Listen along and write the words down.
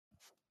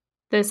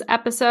This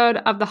episode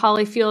of the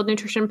Hollyfield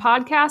Nutrition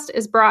Podcast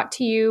is brought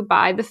to you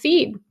by The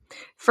Feed.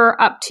 For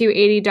up to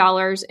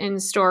 $80 in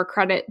store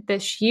credit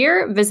this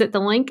year, visit the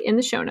link in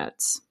the show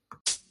notes.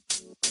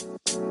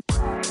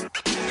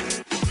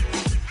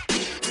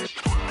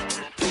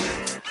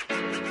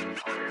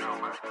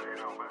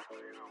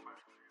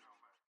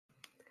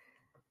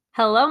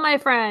 Hello, my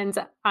friends.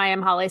 I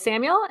am Holly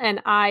Samuel, and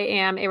I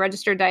am a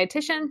registered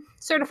dietitian,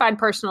 certified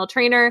personal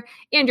trainer,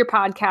 and your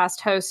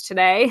podcast host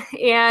today.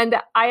 And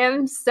I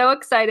am so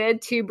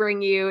excited to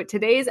bring you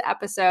today's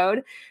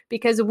episode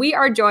because we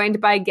are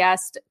joined by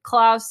guest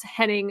Klaus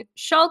Henning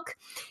Schulk.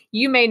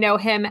 You may know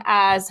him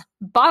as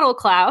Bottle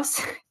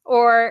Klaus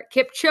or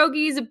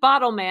Kipchoge's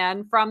Bottle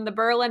Man from the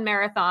Berlin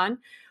Marathon,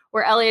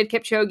 where Eliud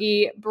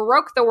Kipchoge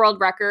broke the world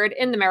record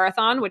in the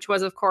marathon, which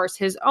was, of course,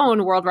 his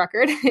own world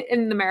record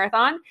in the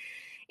marathon.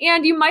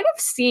 And you might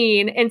have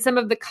seen in some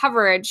of the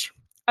coverage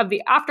of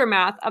the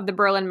aftermath of the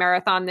Berlin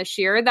Marathon this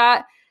year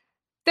that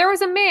there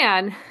was a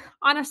man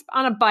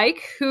on a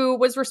bike who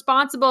was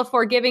responsible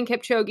for giving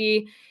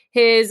Kipchoge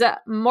his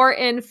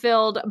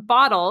Maurten-filled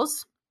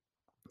bottles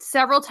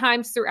several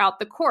times throughout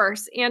the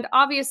course. And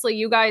obviously,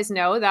 you guys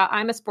know that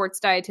I'm a sports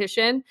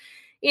dietitian.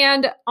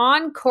 And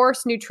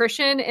on-course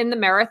nutrition in the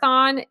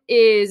marathon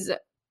is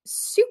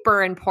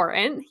super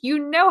important. You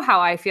know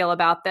how I feel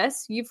about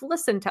this. You've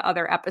listened to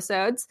other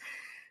episodes.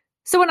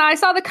 So when I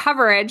saw the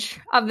coverage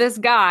of this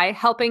guy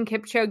helping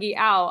Kipchoge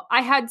out,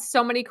 I had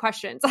so many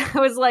questions. I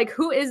was like,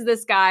 who is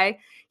this guy?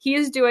 He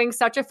is doing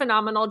such a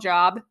phenomenal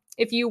job.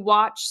 If you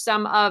watch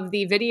some of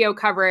the video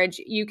coverage,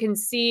 you can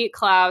see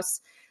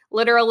Klaus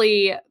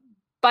literally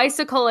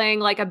bicycling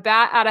like a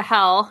bat out of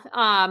hell,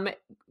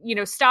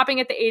 stopping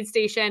at the aid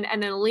station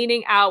and then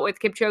leaning out with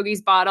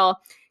Kipchoge's bottle.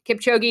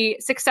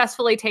 Kipchoge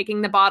successfully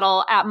taking the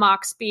bottle at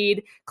Mach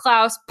speed,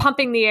 Klaus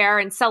pumping the air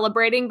and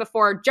celebrating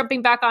before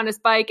jumping back on his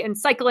bike and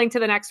cycling to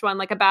the next one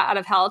like a bat out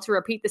of hell to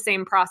repeat the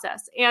same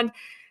process. And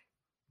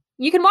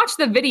you can watch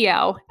the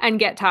video and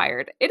get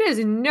tired. It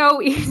is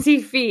no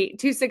easy feat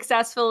to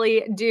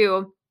successfully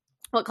do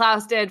what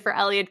Klaus did for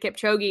Eliud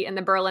Kipchoge in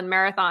the Berlin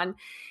Marathon.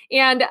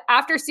 And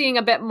after seeing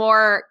a bit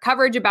more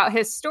coverage about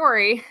his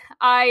story,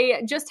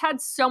 I just had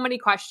so many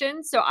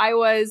questions. So I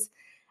was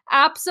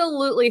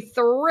absolutely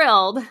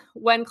thrilled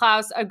when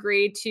Klaus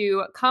agreed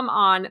to come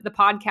on the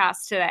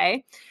podcast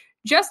today,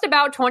 just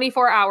about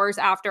 24 hours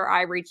after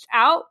I reached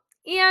out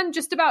and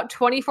just about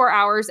 24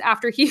 hours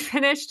after he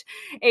finished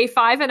a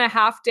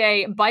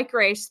 5.5-day bike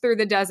race through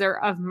the desert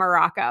of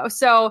Morocco.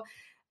 So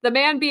the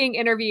man being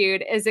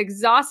interviewed is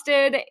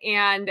exhausted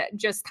and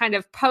just kind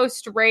of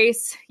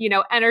post-race,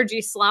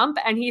 energy slump.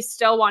 And he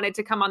still wanted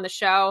to come on the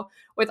show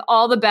with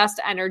all the best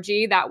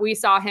energy that we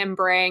saw him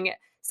bring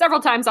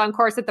several times on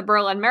course at the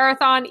Berlin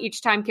Marathon,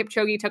 each time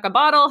Kipchoge took a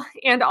bottle,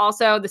 and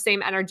also the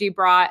same energy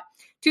brought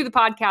to the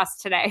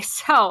podcast today.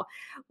 So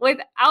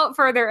without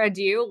further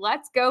ado,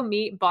 let's go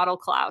meet Bottle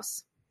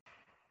Klaus.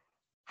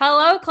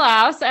 Hello,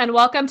 Klaus, and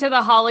welcome to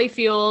the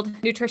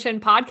Hollyfield Nutrition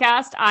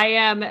Podcast. I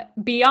am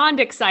beyond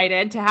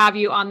excited to have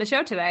you on the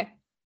show today.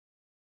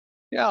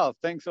 Yeah,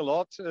 thanks a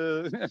lot.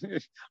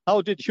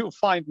 How did you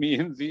find me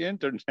in the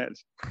internet?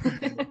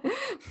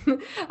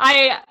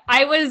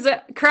 I was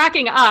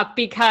cracking up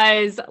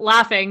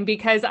laughing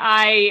because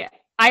I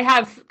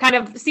have kind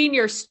of seen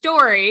your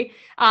story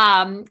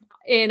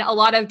in a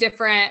lot of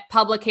different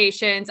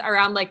publications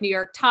around like New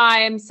York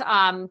Times,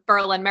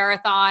 Berlin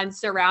Marathon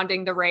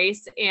surrounding the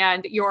race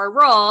and your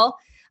role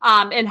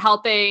in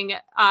helping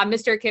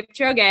Mr.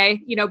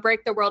 Kipchoge,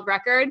 break the world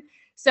record.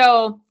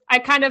 So I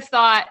kind of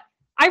thought,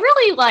 I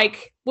really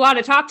want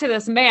to talk to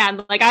this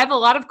man. I have a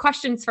lot of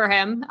questions for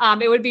him.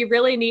 It would be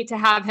really neat to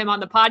have him on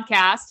the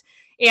podcast.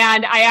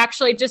 And I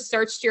actually just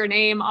searched your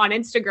name on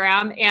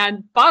Instagram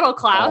and Bottle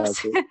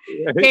Klaus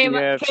came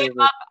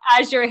up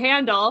as your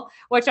handle,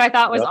 which I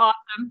thought was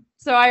awesome.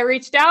 So I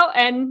reached out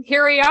and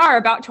here we are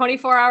about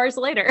 24 hours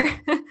later.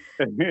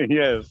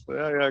 Yes.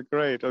 Yeah,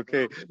 great.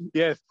 Okay.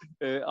 Yes.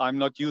 I'm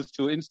not used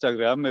to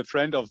Instagram. A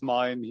friend of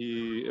mine,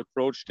 he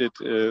approached it.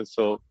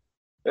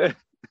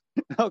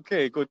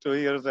 Okay. Good to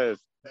hear this.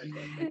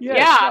 Yes,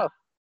 yeah.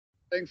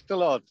 Thanks a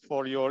lot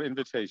for your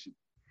invitation.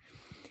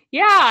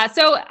 Yeah.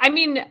 So,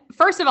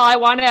 first of all, I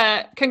want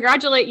to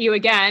congratulate you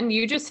again.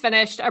 You just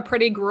finished a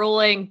pretty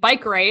grueling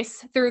bike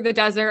race through the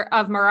desert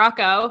of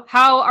Morocco.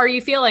 How are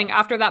you feeling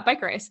after that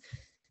bike race?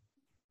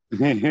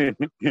 I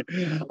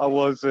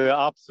was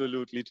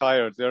absolutely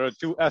tired. There are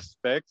two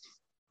aspects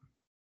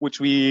which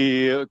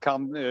we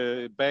come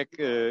back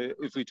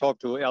if we talk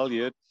to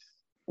Eliud.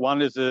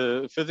 One is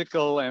a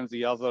physical and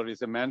the other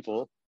is a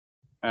mental.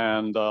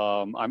 And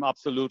I'm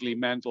absolutely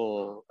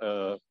mental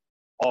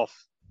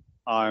off.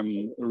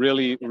 I'm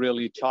really,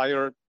 really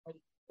tired.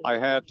 I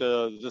had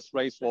this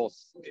race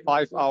was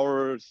 5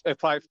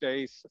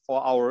 days,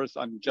 4 hours.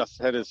 I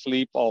just had a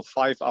sleep of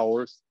 5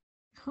 hours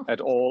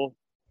at all.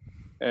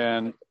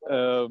 And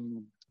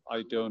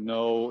I don't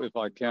know if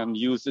I can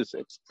use this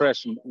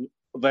expression.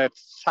 That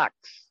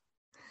sucks.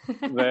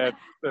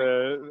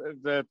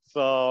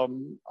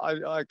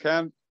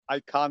 I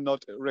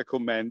cannot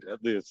recommend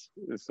this.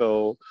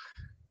 So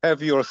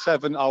have your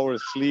 7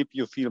 hours sleep,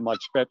 you feel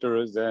much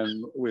better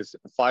than with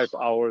 5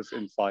 hours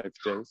in 5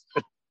 days.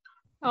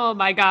 Oh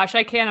my gosh,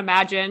 I can't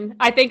imagine.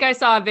 I think I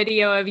saw a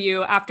video of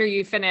you after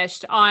you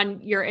finished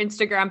on your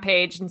Instagram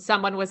page, and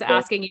someone was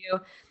asking you,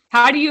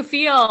 how do you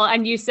feel?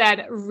 And you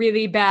said,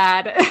 really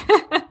bad.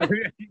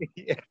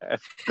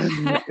 Yes.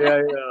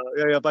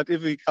 Yeah. But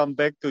if we come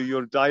back to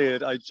your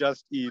diet, I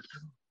just eat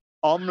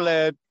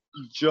omelette,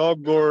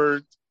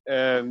 yogurt,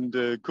 and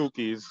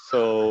cookies.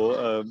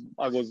 So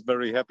I was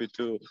very happy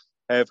to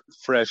have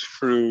fresh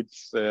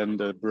fruits and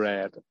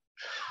bread.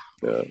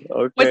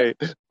 Okay,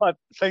 but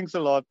thanks a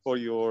lot for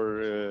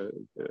your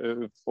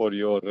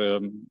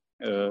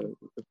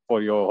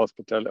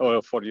hospital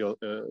or for your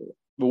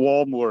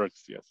warm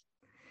words. Yes.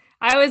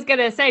 I was going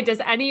to say, does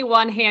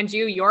anyone hand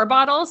you your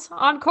bottles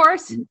on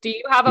course? Do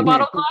you have a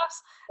bottle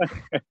class?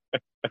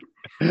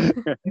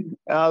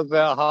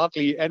 There are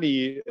hardly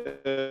any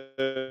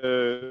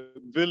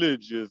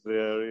villages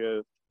there,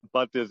 yes.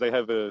 But they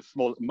have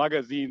small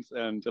magazines,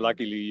 and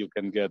luckily you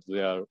can get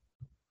there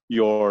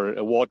your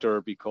water,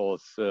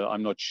 because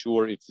I'm not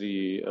sure if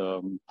the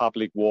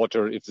public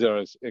water, if there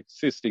is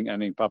existing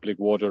any public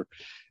water,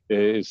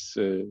 is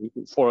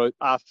for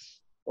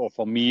us or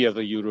for me as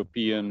a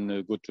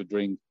European good to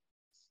drink.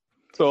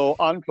 So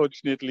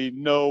unfortunately,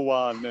 no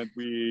one, and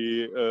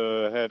we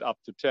had up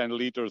to 10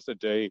 liters a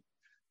day.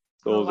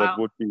 So that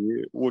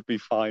would be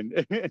fine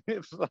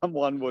if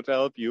someone would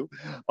help you.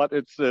 But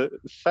it's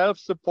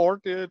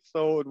self-supported,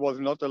 so it was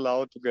not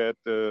allowed to get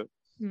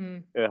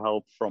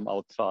help from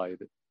outside.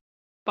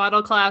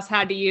 Bottle Klaus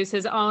had to use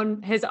his own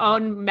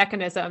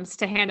mechanisms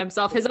to hand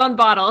himself his own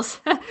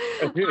bottles.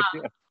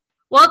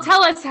 Well,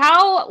 tell us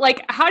how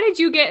did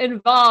you get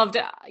involved,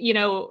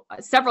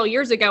 several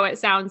years ago, it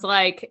sounds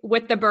like,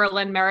 with the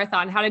Berlin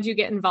Marathon? How did you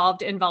get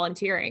involved in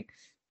volunteering?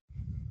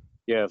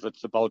 Yes,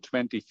 it's about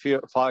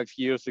 25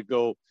 years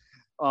ago.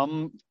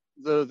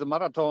 The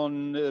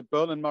marathon,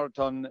 Berlin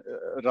Marathon,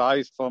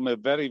 rise from a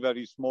very,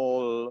 very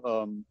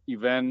small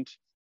event,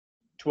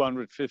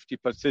 250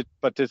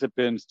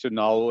 participants, to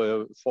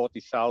now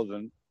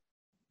 40,000.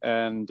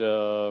 And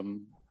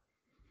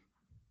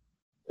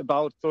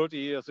about 30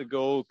 years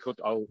ago,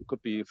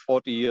 could be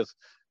 40 years,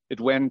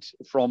 it went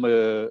from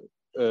a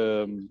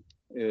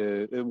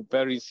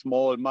very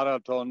small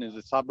marathon in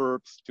the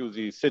suburbs to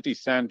the city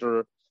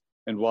center,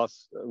 and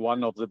was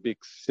one of the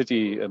big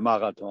city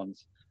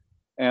marathons.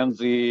 And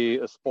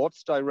the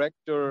sports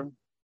director,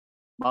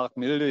 Mark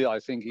Milde,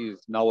 I think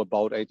he's now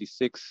about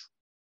 86,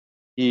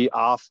 he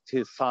asked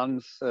his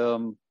sons,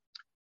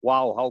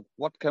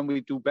 what can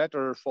we do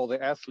better for the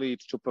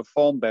athletes to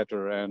perform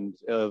better? And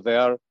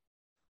the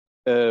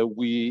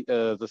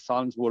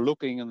sons were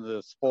looking in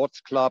the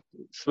sports club,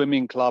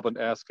 swimming club, and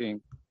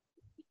asking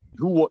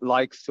who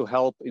likes to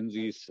help in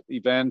this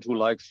event, who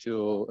likes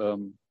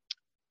to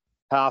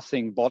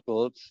passing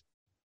bottles.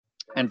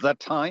 And that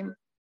time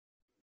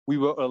we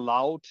were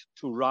allowed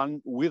to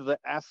run with the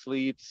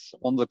athletes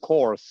on the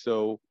course.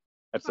 So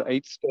at the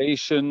 8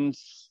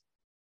 stations,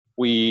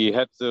 we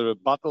had the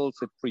bottles,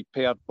 the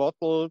prepared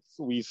bottles.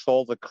 We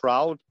saw the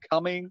crowd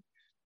coming,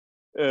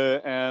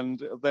 and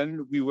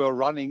then we were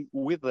running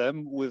with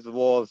them, which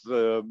was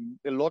a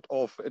lot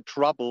of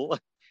trouble.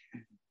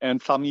 And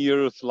some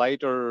years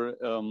later,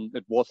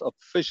 it was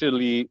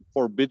officially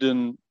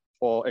forbidden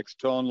for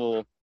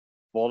external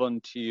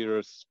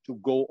volunteers to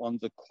go on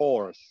the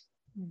course.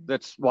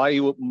 That's why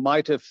you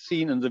might have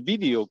seen in the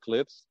video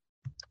clips,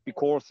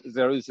 because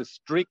there is a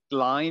strict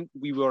line.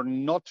 We were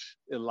not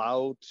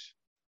allowed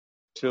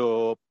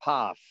to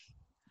pass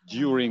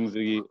during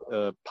the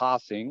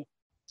passing.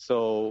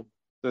 So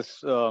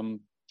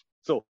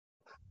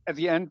at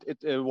the end,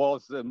 it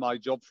was my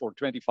job for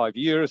 25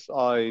 years.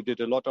 I did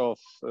a lot of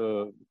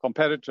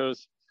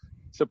competitors,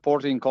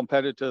 supporting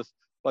competitors,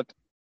 but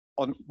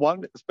on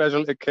one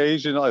special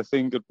occasion, I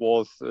think it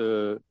was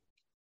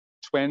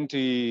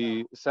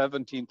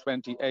 2017,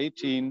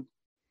 2018,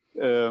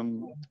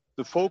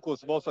 the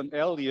focus was on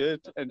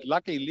Elliot, and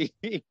luckily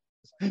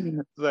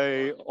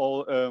they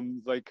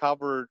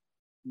covered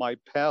my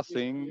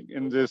passing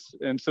in this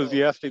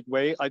enthusiastic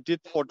way I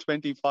did for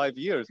 25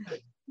 years.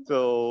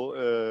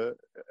 So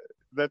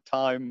that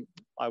time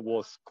I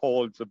was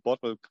called the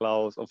Bottle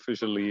Klaus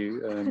officially,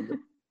 and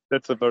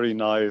that's a very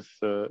nice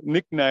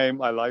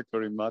nickname I like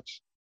very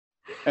much.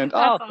 And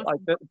awesome. I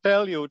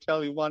tell you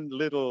one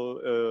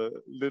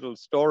little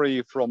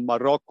story from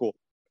Morocco.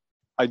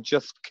 I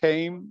just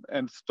came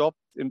and stopped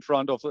in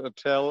front of the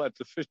hotel at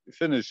the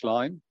finish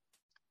line,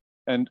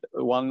 and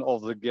one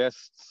of the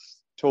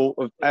guests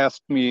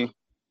asked me,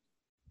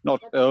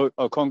 not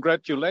a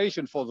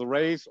congratulations for the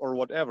race or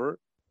whatever,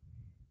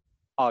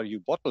 are you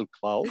Bottle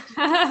Klaus?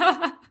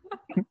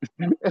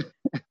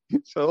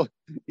 So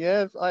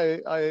yes,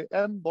 I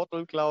am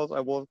Bottle Klaus.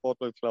 I was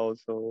Bottle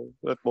Klaus. So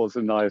that was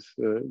a nice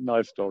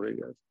story.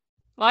 Yes.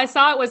 Well, I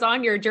saw it was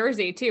on your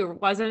jersey too,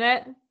 wasn't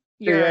it?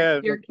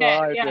 Your kit.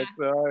 Right, yeah. That's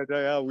right.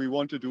 Yeah, we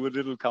want to do a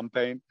little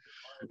campaign.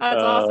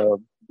 That's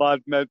awesome.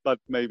 But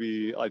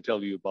maybe I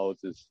tell you about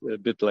this a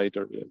bit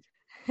later. Yes.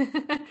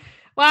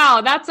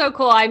 Wow, that's so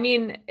cool. I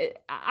mean,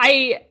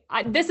 I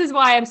this is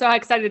why I'm so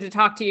excited to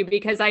talk to you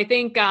because I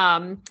think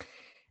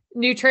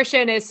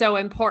nutrition is so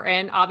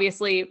important.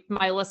 Obviously,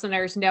 my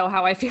listeners know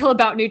how I feel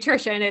about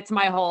nutrition. It's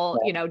my whole,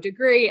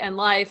 degree and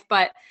life,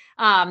 but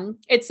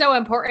it's so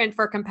important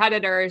for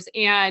competitors.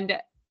 And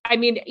I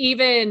mean,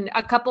 even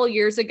a couple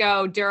years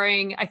ago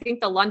during, I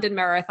think the London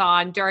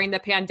Marathon during the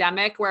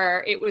pandemic,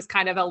 where it was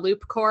kind of a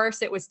loop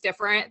course, it was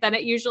different than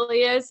it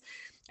usually is.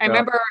 I Yeah.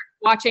 remember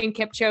watching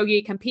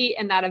Kipchoge compete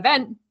in that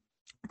event.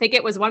 I think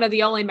it was one of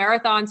the only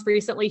marathons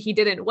recently he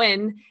didn't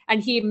win,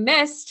 and he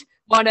missed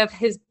one of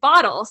his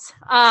bottles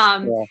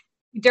Yeah.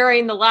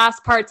 during the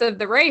last parts of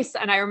the race.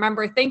 And I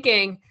remember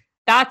thinking,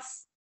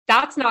 that's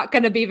not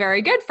going to be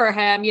very good for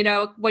him,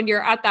 when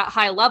you're at that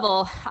high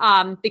level,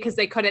 because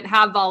they couldn't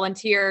have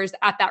volunteers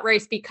at that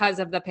race because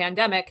of the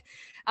pandemic.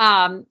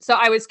 So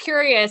I was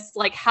curious,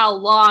 like how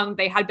long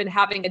they had been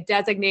having a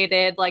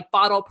designated like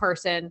bottle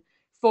person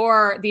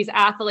for these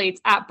athletes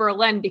at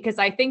Berlin, because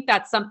I think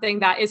that's something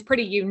that is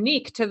pretty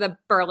unique to the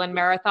Berlin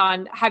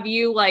Marathon. Have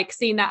you like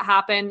seen that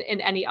happen in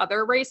any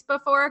other race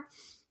before?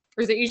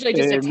 Or is it usually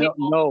just a No,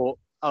 table?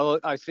 no.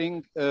 I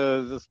think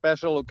the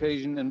special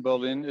occasion in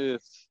Berlin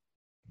is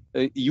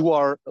you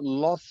are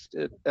lost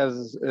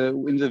as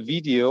in the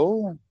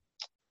video.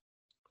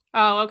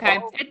 Oh, okay.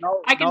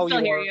 I can Now still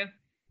you hear are you.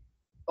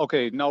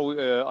 okay.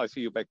 Now I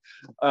see you back.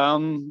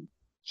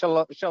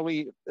 Shall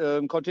we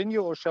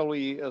continue or shall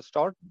we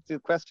start the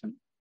question?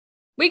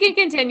 We can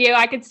continue.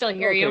 I can still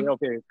hear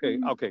Okay,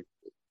 you. okay.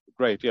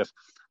 Great. Yes.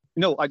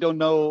 No, I don't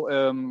know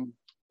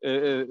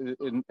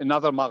in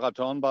another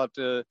marathon, but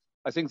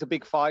I think the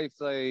big five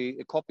they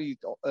copy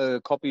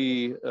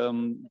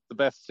the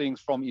best things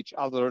from each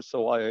other.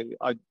 So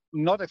I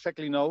not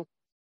exactly know,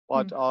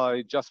 but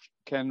I just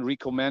can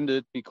recommend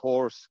it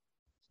because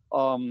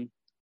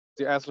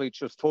the athletes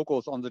just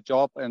focus on the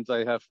job and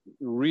they have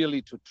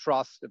really to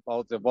trust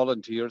about their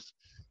volunteers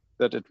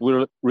that it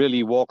will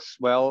really works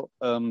well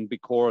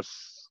because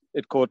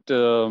it could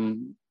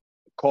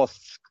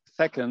cost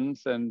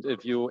seconds, and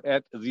if you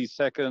add these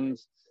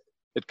seconds,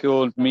 it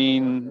could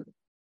mean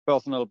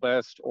personal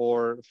best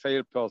or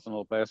failed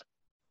personal best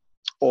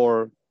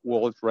or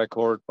world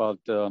record. But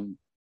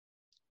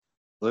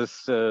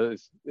this,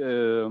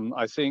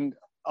 I think,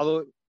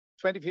 although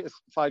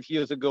 25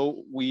 years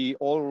ago, we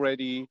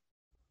already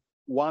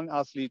one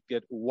athlete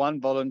get one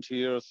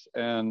volunteers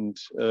and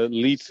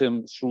leads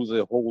him through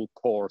the whole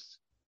course.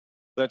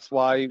 That's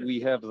why we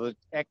have the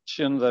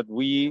action that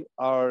we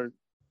are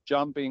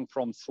jumping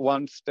from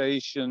one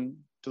station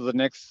to the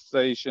next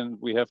station.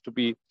 We have to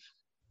be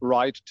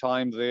right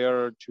time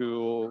there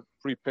to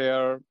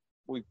prepare.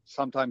 We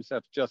sometimes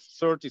have just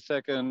 30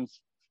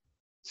 seconds,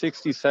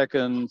 60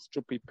 seconds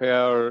to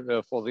prepare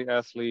for the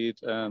athlete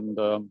and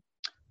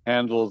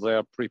handle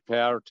their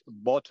prepared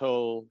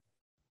bottle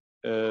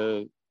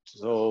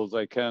so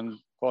they can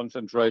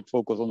concentrate,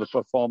 focus on the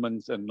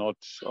performance and not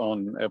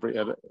on every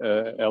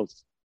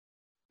else.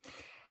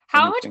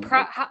 How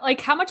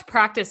much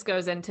practice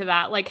goes into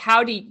that? Like,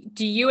 how do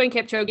you and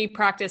Kipchoge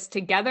practice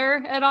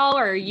together at all,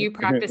 or are you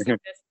practicing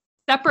this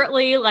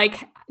separately?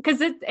 Like,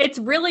 because it's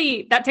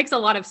really that takes a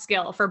lot of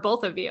skill for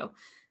both of you.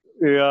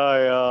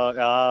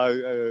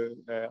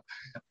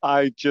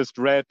 I just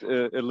read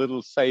a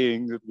little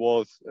saying that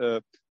was,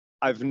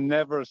 I've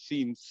never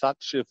seen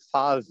such a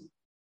fuss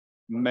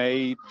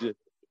made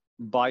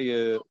by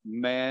a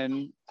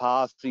man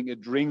passing a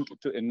drink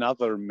to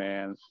another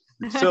man.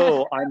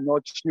 So I'm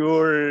not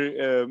sure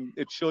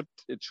it should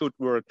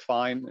work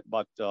fine,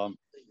 but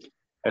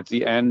at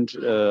the end,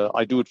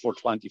 I do it for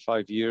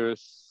 25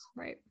 years.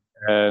 Right.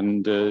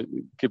 And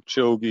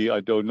Kipchoge, I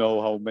don't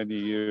know how many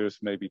years,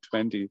 maybe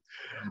 20.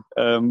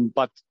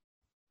 But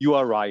you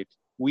are right.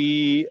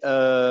 We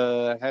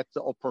had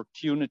the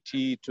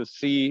opportunity to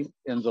see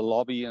in the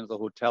lobby, in the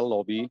hotel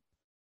lobby,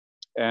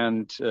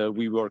 and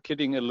we were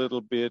kidding a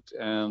little bit.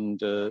 And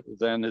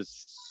then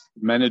his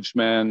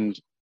management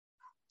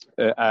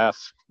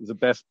asked the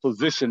best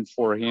position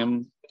for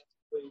him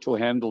to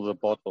handle the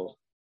bottle.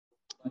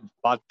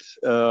 But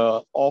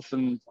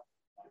often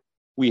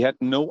we had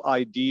no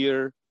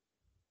idea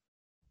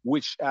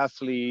which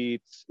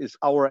athlete is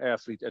our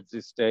athlete at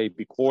this day,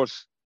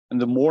 because in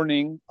the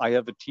morning I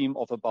have a team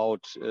of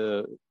about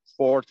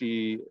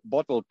 40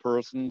 bottle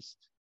persons.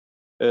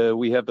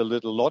 We have a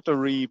little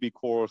lottery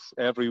because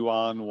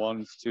everyone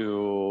wants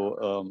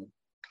to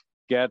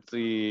get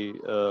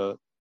the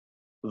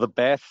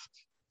best.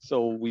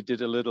 So we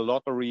did a little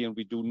lottery, and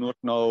we do not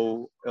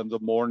know in the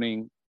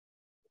morning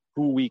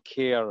who we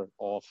care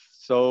of.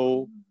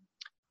 So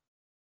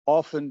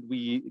often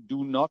we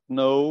do not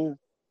know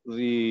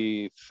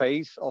the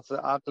face of the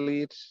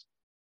athlete,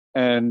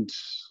 and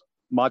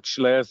much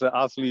less the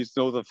athletes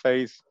know the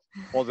face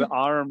or the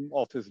arm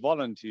of his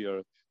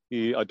volunteer.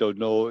 I don't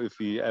know if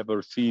he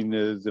ever seen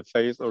the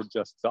face or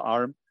just the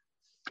arm.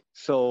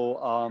 So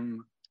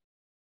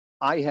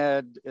I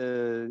had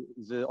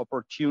the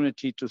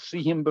opportunity to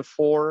see him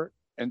before,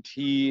 and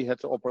he had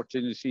the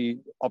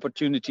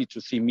opportunity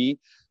to see me.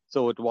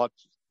 So it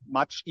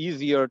much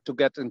easier to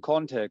get in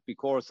contact,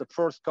 because the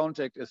first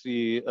contact is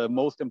the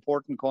most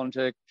important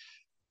contact,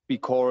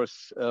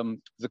 because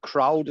the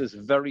crowd is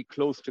very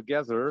close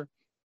together.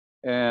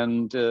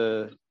 And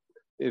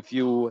if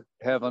you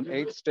have an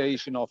aid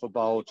station of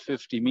about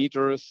 50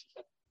 meters,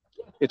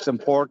 it's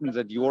important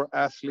that your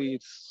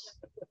athletes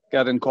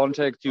get in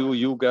contact,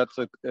 you get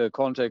the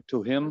contact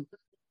to him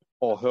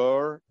or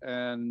her,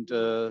 and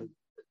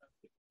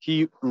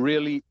he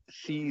really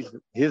sees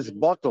his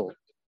bottle,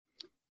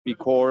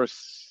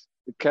 because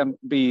it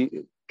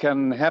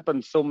can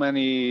happen so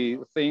many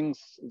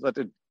things that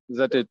it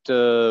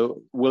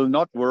will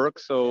not work.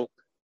 So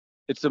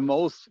it's the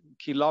most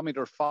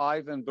kilometer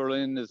 5 in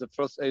Berlin is the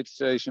first aid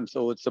station.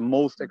 So it's the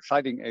most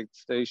exciting aid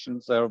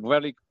stations. They're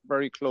very,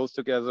 very close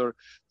together.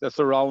 They're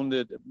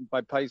surrounded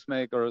by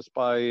pacemakers,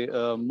 by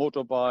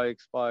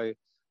motorbikes, by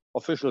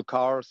official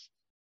cars.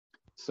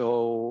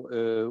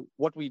 So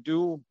what we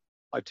do,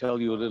 I tell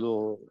you a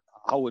little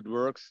how it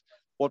works.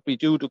 What we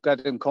do to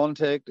get in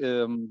contact,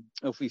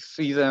 if we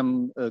see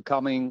them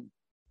coming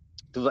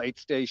to the aid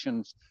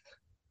stations,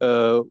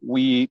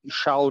 we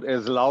shout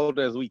as loud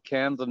as we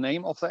can the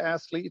name of the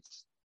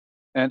athletes.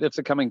 And if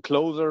they're coming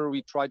closer,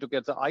 we try to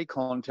get the eye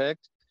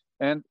contact.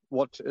 And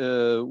what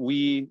or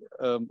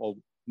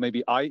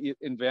maybe I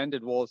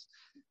invented was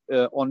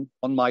on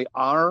my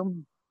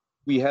arm,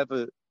 we have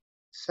a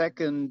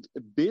second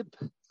bib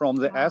from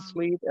the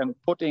athlete and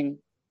putting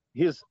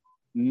his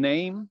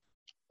name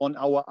on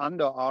our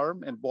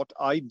underarm. And what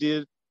I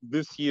did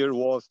this year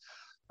was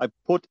I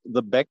put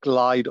the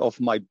backlight of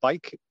my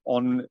bike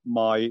on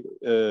my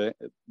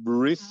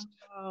wrist,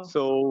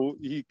 so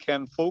he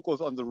can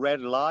focus on the red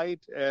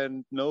light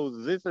and know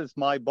this is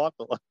my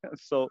bottle.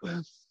 So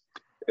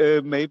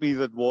maybe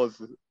that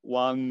was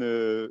one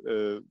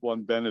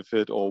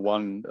benefit or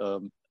one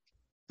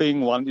thing,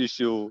 one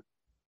issue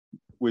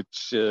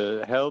which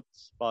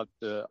helps, but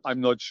I'm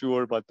not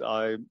sure. But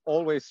I'm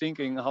always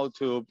thinking how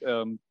to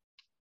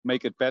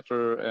make it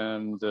better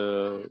and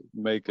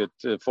make it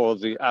for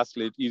the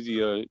athlete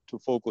easier to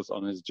focus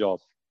on his job.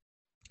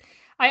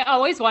 I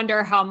always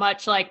wonder how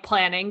much like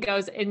planning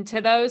goes into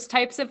those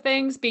types of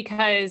things,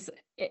 because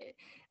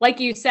like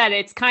you said,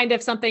 it's kind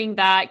of something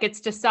that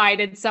gets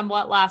decided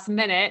somewhat last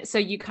minute. So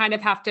you kind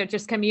of have to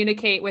just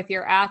communicate with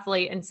your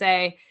athlete and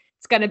say,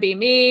 it's going to be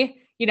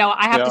me. You know,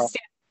 I have to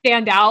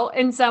stand out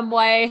in some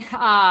way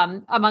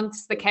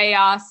amongst the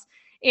chaos.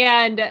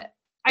 And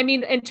I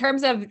mean, in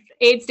terms of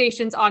aid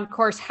stations on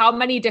course, how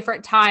many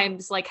different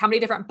times, like how many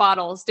different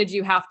bottles did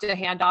you have to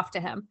hand off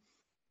to him?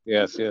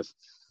 Yes.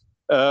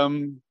 Now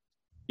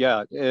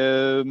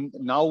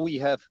we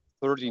have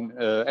 13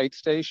 aid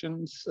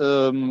stations.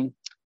 Gotcha.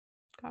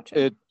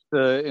 It's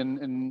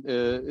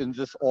in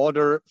this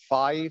order: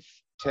 5,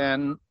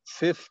 10,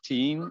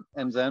 15,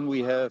 and then we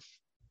have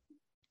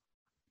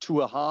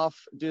 2.5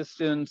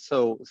 distance,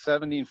 so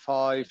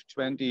 17.5,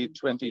 20,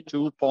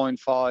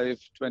 22.5,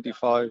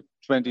 25,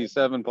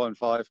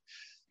 27.5.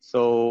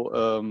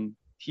 So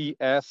he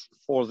asked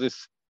for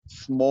this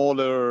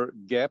smaller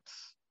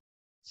gaps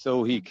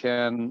so he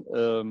can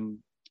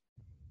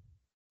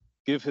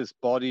give his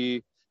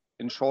body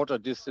in shorter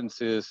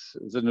distances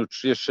the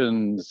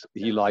nutrition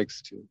he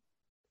likes to.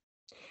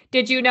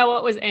 Did you know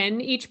what was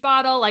in each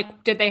bottle?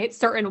 Like, did they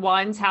certain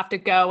ones have to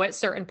go at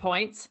certain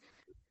points?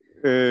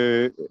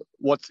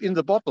 What's in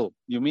the bottle,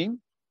 you mean?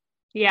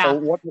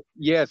 Yeah.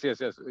 Yes.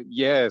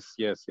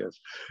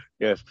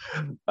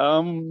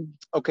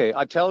 Okay,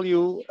 I tell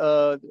you,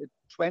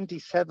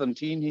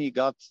 2017, he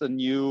got the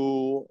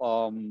new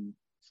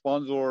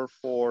sponsor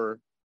for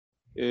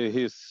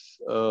his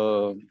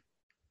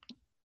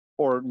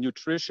for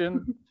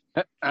nutrition.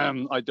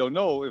 I don't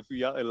know if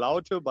we are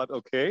allowed to, but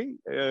okay,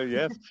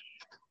 yes.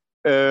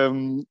 There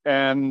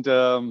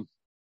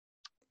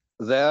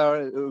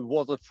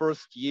was the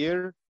first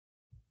year.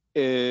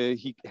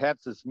 He had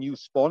this new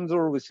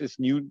sponsor with his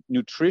new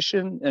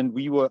nutrition, and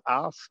we were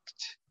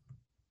asked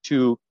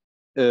to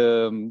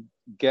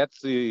get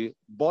the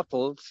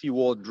bottles he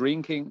was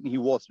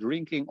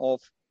drinking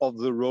off of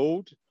the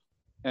road,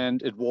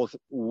 and it was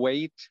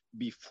weighed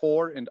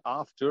before and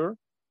after.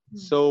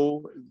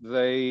 So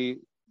they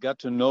got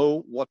to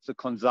know what the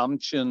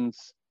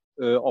consumptions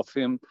of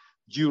him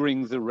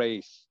during the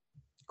race.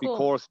 Cool.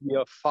 Because we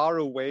are far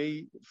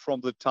away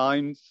from the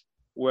times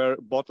where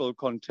bottle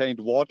contained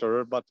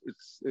water, but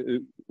it's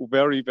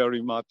very,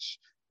 very much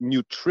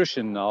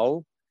nutrition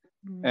now.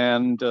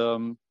 And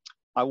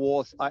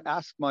I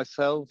asked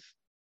myself,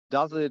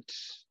 does it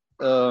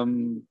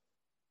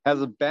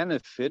has a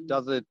benefit?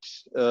 Does it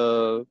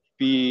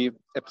be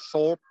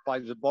absorbed by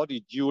the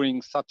body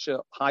during such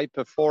a high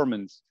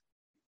performance?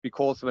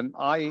 Because when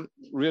I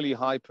really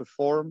high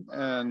perform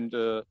and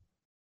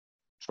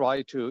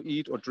try to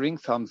eat or drink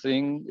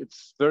something,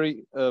 it's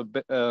very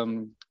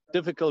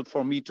difficult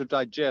for me to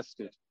digest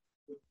it.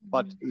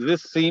 But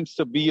this seems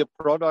to be a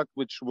product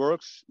which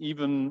works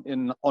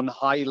even on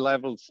high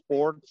level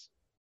sports.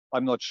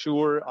 I'm not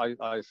sure.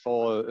 I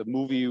saw a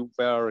movie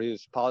where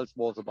his pulse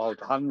was about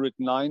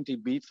 190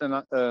 beats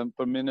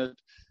per minute.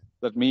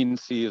 That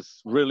means he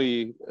is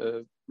really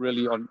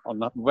really on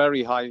a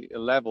very high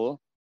level.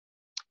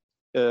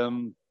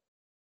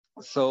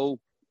 So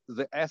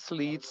the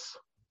athletes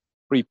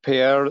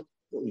prepare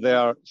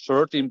their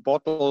 13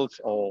 bottles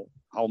or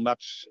how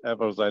much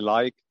ever they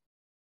like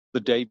the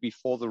day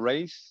before the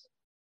race.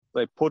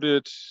 They put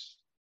it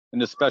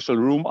in a special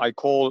room I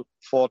call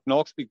Fort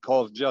Knox,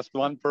 because just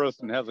one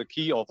person has a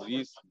key of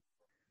this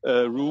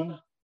room,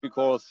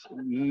 because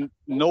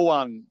no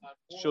one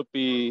should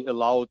be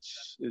allowed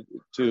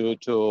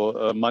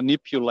to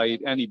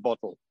manipulate any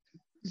bottle.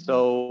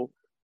 So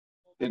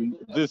in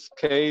this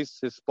case,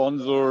 his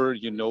sponsor,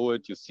 you know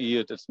it, you see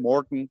it, it's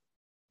Morton.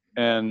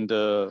 And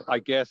I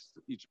guess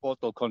each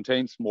bottle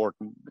contains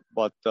Morton,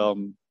 but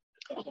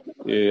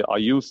I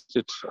used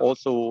it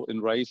also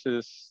in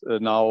races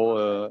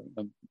now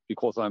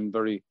because I'm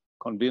very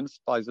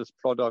convinced by this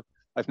product.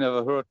 I've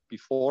never heard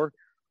before,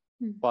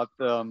 but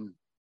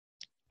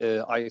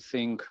I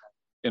think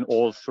in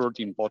all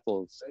 13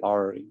 bottles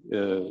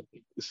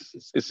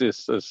is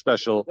this a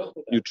special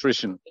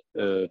nutrition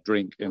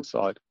drink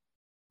inside.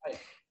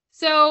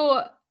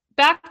 So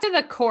back to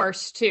the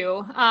course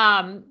too,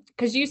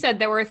 because you said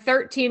there were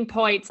 13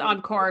 points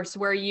on course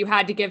where you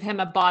had to give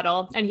him a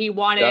bottle, and he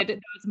wanted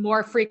those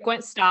more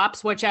frequent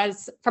stops, which,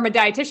 as from a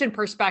dietitian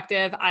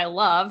perspective, I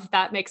love.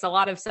 That makes a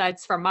lot of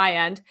sense from my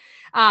end.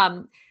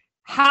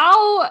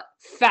 How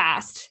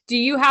fast do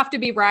you have to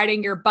be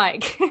riding your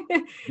bike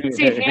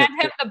to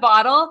hand him the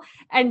bottle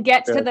and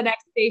get to the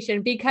next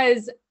station?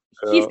 Because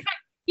he's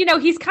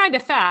kind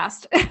of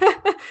fast. Yes.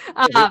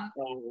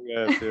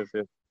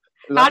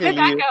 How did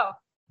that go?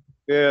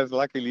 Yes,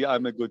 luckily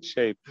I'm in good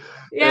shape.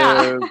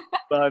 Yeah.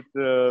 But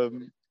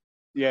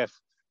yes,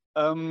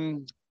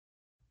 I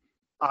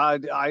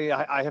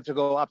have to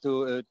go up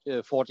to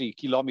 40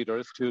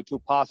 kilometers to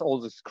pass all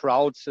these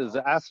crowds,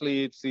 the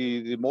athletes,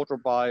 the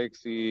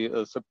motorbikes,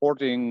 the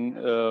supporting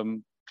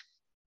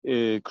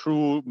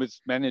crew with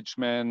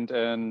management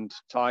and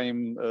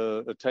time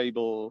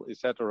table,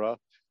 etc.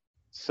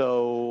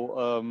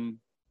 So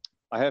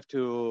I have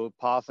to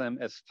pass them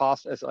as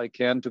fast as I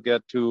can to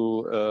get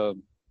to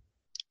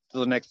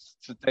the next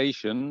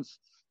stations.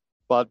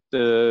 But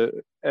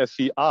as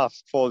he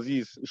asked for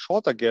these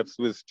shorter gaps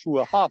with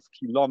 2.5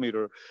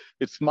 kilometers,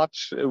 it's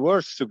much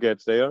worse to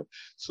get there.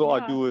 So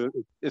I do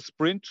a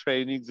sprint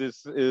training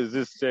this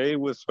day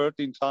with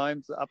 13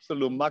 times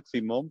absolute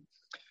maximum.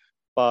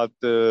 But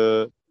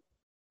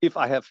if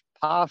I have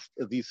passed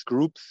these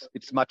groups,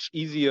 it's much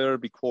easier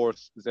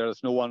because there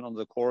is no one on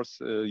the course.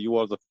 You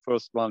are the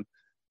first one.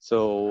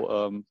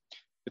 So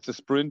it's a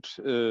sprint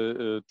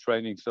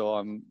training. So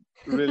I'm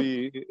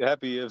really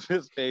happy if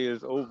this day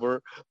is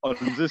over on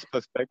this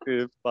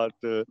perspective. But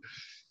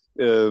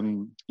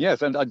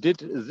yes, and I did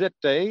that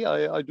day.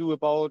 I do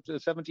about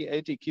 70,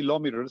 80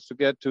 kilometers to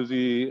get to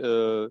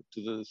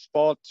the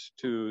spot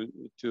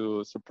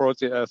to support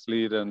the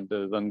athlete and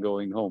then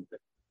going home.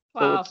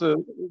 Wow.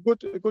 So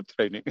it's a good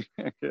training.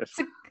 Yes.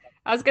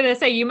 I was going to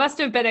say, you must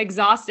have been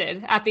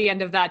exhausted at the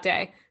end of that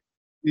day.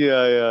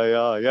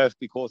 Yeah. Yes,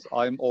 because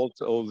I'm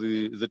also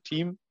the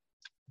team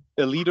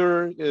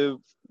leader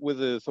with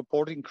a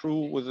supporting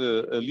crew, with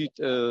a elite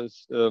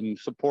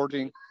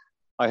supporting.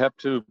 I have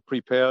to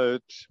prepare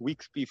it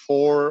weeks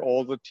before,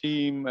 all the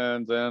team,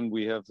 and then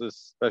we have this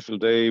special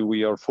day.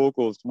 We are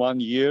focused 1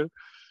 year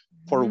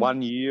for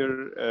 1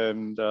 year,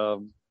 and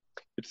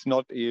it's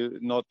not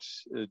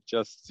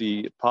just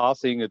the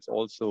passing; it's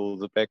also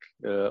the back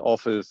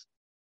office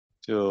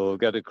to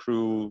get a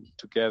crew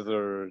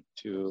together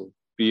to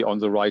be on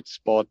the right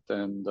spot,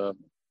 and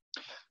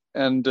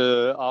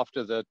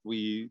after that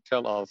we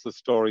tell us the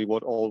story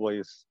what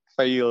always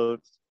failed,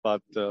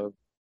 but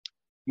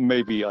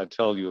maybe I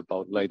tell you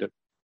about later.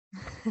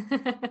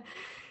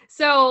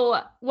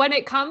 So when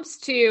it comes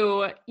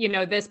to,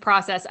 this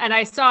process, and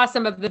I saw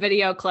some of the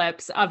video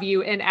clips of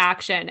you in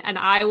action, and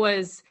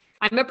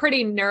I'm a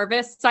pretty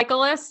nervous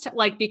cyclist,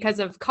 like because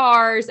of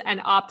cars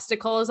and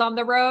obstacles on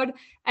the road.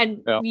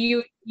 And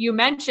you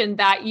mentioned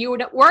that you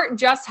weren't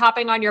just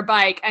hopping on your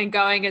bike and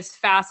going as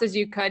fast as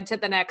you could to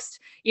the next,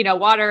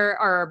 water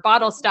or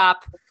bottle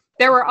stop.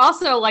 There were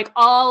also like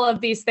all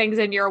of these things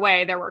in your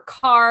way. There were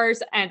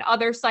cars and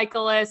other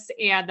cyclists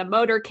and the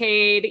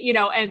motorcade,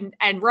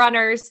 and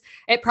runners.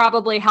 It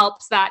probably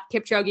helps that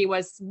Kipchoge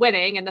was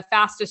winning and the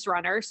fastest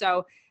runner.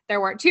 So there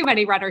weren't too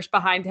many runners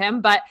behind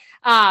him. But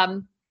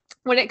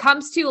when it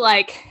comes to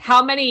like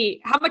how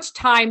much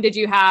time did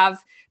you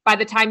have by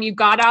the time you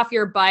got off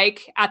your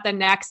bike at the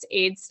next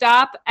aid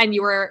stop and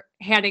you were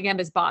handing him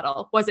his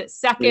bottle? Was it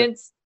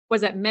seconds?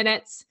 Was it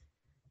minutes?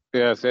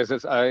 Yes.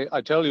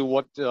 I tell you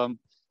what,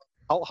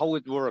 how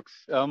it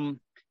works.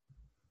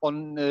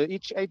 On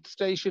each aid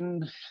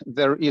station,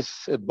 there is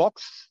a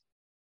box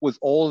with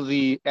all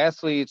the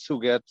athletes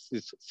who get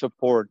this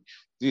support.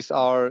 These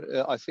are,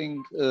 I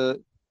think,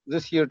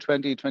 this year,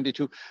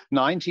 2022,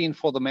 19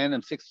 for the men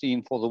and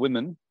 16 for the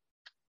women.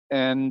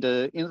 And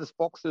in these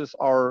boxes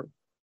are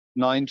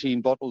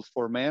 19 bottles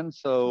for men.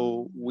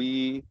 So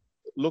we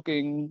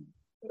looking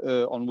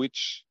on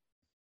which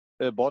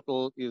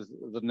bottle is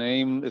the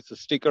name. It's a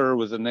sticker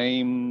with the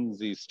name,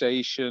 the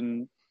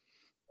station,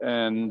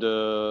 And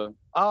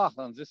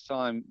and this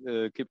time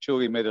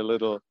Kipchoge made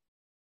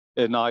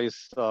a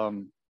nice.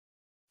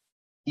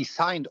 He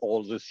signed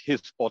all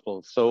his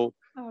bottles, so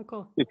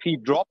cool. if he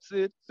drops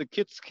it, the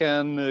kids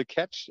can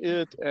catch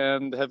it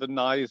and have a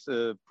nice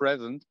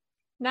present.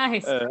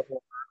 Nice.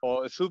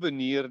 Or a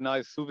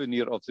nice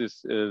souvenir of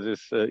this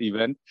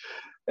event.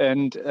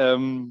 And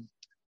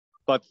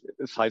but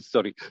side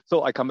story.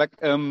 So I come back.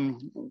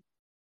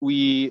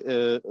 We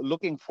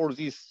looking for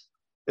his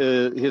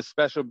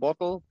special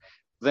bottle.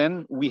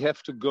 Then we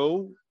have to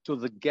go to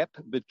the gap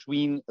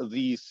between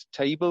these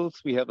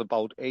tables. We have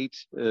about 8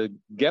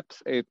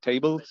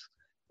 tables,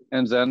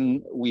 and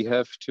then we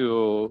have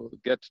to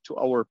get to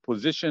our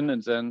position,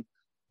 and then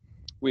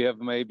we have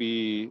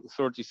maybe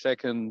 30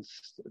 seconds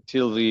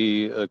till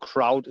the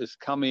crowd is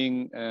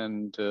coming,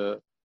 and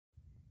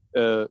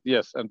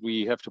yes, and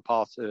we have to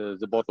pass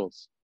the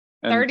bottles.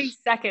 And 30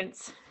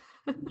 seconds.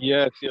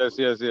 yes.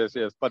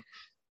 But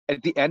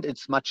at the end,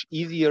 it's much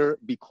easier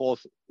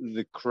because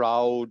the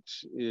crowd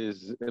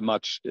is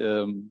much.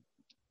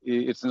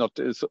 It's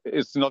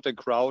not a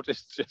crowd.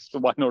 It's just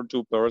 1 or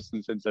 2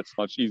 persons, and that's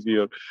much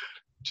easier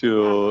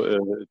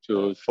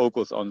to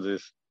focus on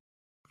this.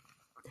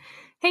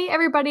 Hey,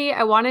 everybody.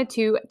 I wanted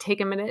to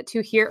take a minute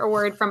to hear a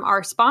word from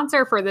our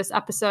sponsor for this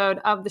episode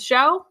of the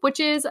show, which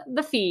is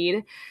The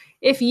Feed.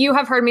 If you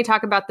have heard me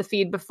talk about The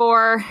Feed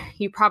before,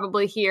 you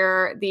probably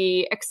hear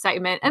the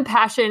excitement and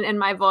passion in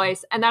my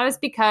voice. And that is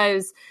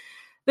because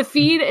The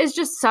Feed is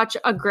just such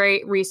a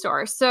great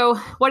resource. So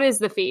what is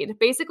The Feed?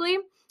 Basically,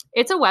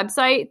 it's a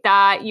website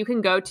that you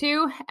can go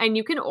to and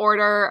you can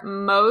order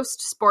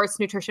most sports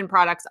nutrition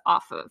products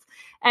off of.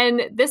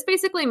 And this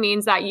basically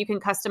means that you can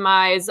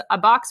customize a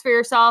box for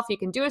yourself. You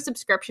can do a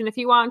subscription if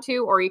you want to,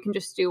 or you can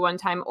just do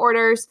one-time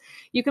orders.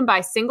 You can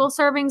buy single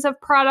servings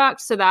of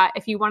products so that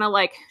if you want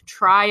to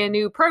try a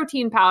new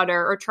protein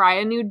powder or try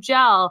a new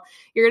gel,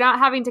 you're not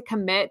having to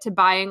commit to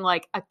buying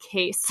a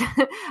case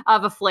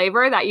of a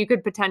flavor that you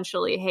could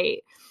potentially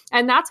hate.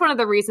 And that's one of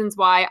the reasons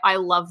why I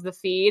love The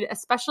Feed,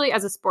 especially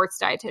as a sports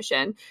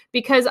dietitian,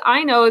 because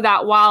I know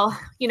that while,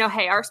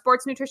 hey, our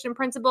sports nutrition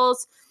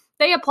principles,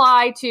 they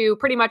apply to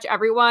pretty much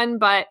everyone,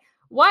 but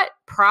what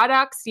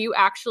products you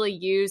actually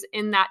use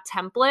in that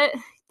template,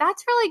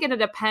 that's really going to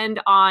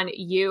depend on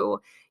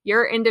you,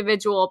 your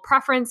individual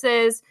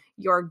preferences,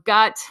 your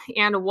gut,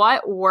 and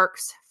what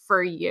works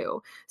for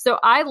you. So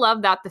I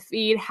love that The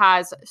Feed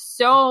has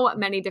so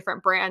many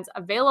different brands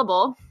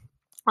available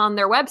on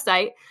their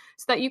website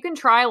so that you can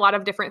try a lot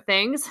of different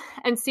things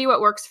and see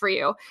what works for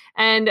you.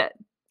 And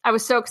I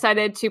was so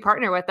excited to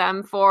partner with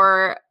them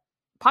for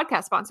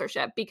podcast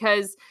sponsorship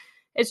because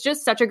it's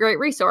just such a great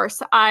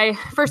resource. I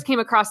first came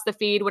across The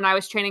Feed when I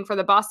was training for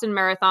the Boston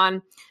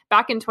Marathon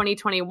back in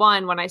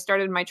 2021 when I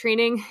started my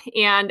training.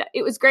 And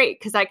it was great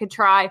because I could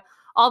try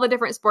all the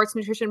different sports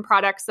nutrition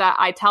products that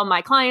I tell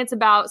my clients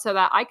about so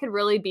that I could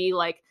really be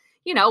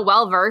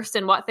well-versed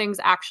in what things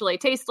actually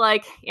taste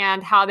like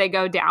and how they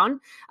go down.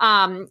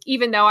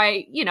 Even though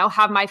I,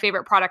 have my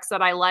favorite products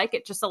that I like,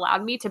 it just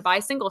allowed me to buy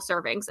single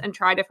servings and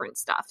try different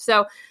stuff.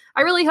 So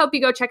I really hope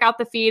you go check out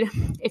The Feed.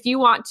 If you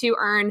want to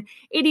earn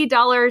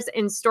 $80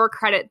 in store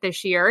credit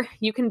this year,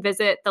 you can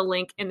visit the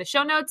link in the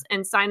show notes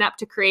and sign up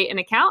to create an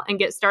account and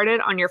get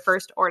started on your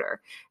first order.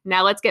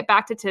 Now let's get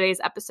back to today's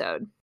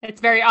episode.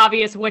 It's very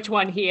obvious which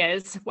one he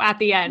is at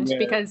the end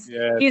because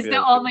he's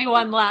the only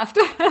one left.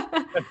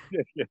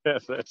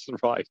 Yes, that's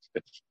right.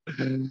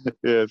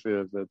 Yes,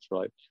 that's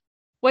right.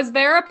 Was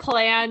there a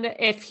plan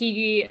if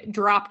he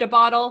dropped a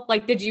bottle?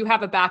 Did you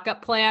have a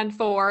backup plan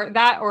for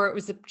that? Or it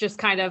was just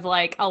kind of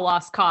a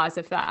lost cause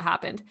if that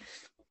happened?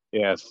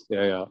 Yes.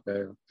 Yeah.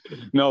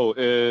 No,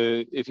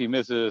 if he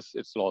misses,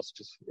 it's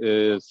lost.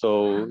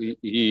 So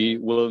he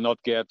will not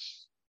get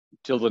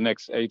till the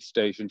next 8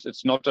 stations.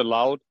 It's not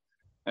allowed.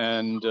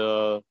 And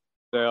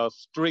there are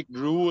strict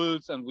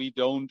rules, and we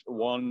don't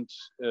want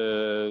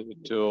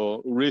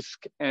to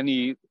risk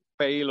any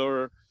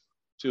failure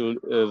to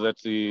that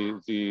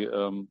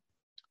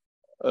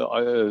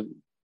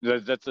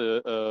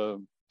the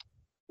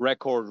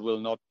record will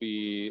not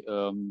be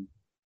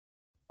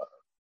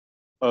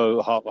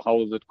how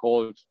is it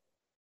called,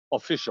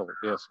 official.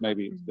 Yes,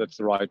 maybe that's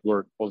the right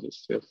word for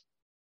this. Yes.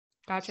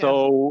 Gotcha.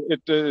 So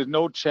it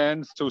no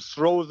chance to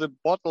throw the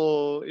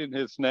bottle in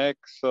his neck.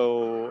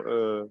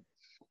 So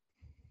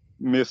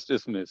missed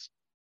is missed.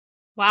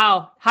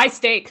 Wow, high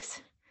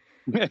stakes.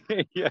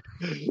 Yeah.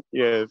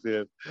 Yes.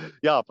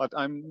 Yeah, but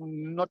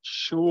I'm not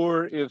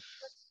sure if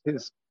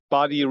his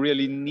body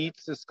really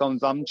needs this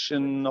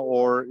consumption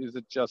or is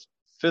it just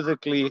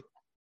physically.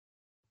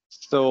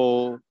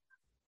 So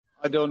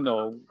I don't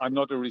know. I'm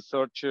not a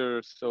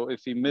researcher. So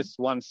if he missed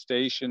 1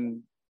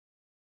 station,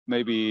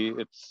 maybe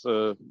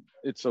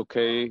it's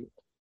okay.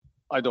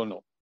 I don't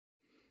know.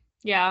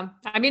 Yeah.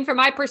 I mean, from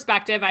my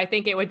perspective, I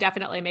think it would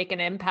definitely make an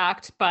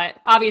impact, but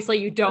obviously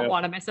you don't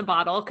want to miss a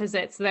bottle because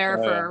it's there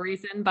for a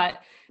reason,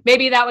 but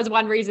maybe that was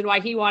one reason why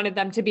he wanted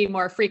them to be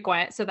more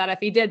frequent so that if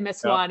he did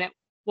miss one, it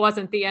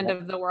wasn't the end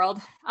of the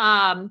world.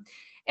 And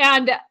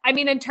I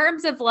mean, in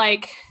terms of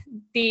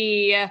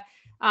the,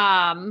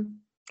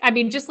 I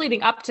mean, just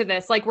leading up to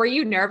this, like, were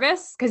you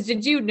nervous? Because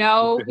did you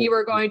know you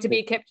were going to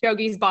be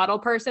Kipchoge's bottle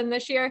person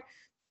this year?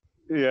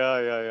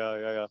 Yes,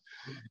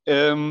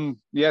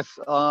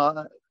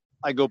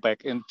 I go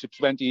back into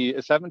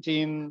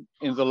 2017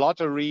 in the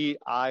lottery.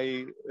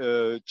 I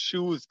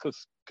choose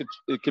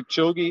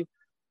Kipchoge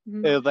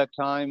that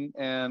time,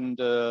 and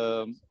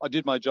I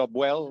did my job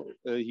well.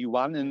 He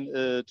won in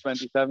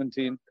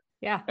 2017.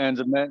 Yeah. And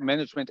the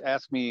management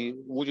asked me,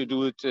 would you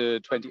do it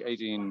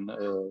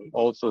 2018,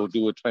 also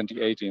do it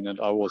 2018? And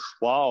I was,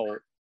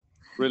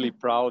 really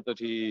proud that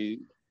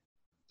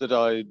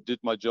I did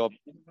my job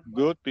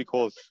good,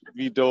 because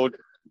we don't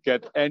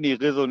get any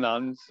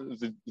resonance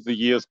the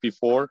years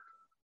before.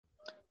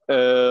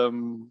 Yes,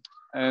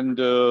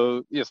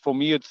 for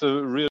me, it's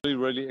a really,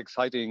 really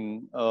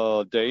exciting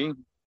day,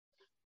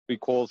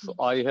 because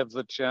I have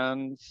the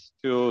chance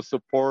to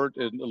support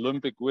an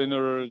Olympic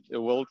winner, a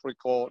world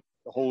record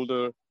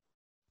holder.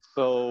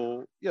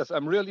 So yes,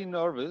 I'm really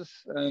nervous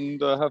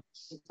and have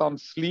some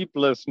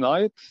sleepless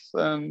nights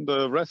and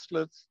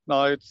restless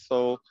nights.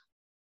 So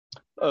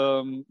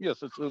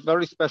yes, it's a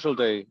very special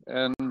day.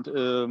 And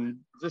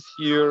this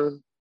year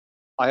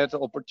I had the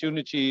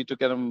opportunity to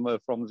get him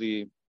from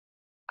the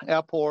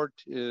airport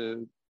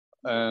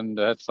and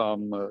had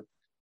some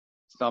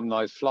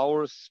nice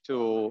flowers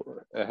to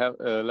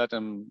let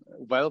him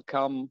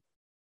welcome.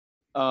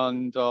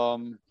 And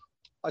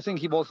I think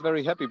he was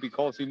very happy,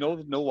 because he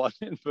knows no one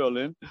in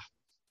Berlin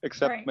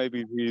except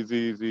maybe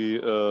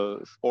the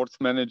sports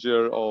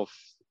manager of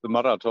the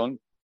marathon.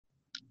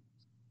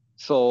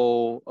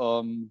 So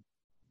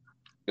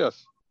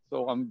yes,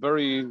 so I'm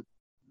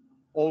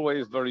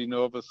always very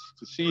nervous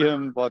to see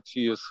him, but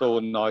he is so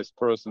a nice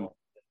person.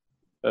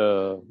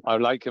 I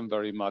like him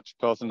very much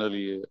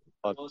personally,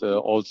 but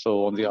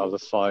also on the other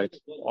side,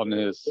 on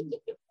his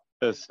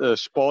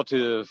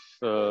sportive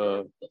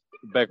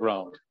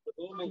background.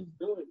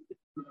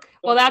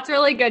 Well, that's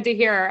really good to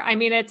hear. I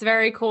mean, it's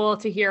very cool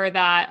to hear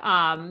that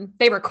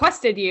they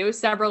requested you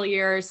several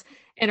years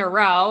in a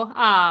row.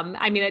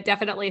 I mean, it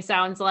definitely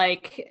sounds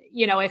like,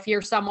 if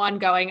you're someone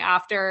going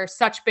after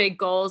such big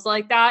goals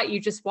like that, you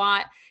just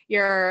want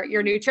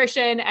your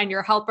nutrition and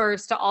your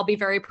helpers to all be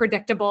very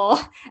predictable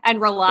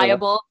and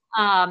reliable.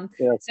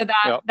 So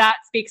that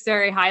speaks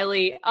very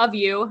highly of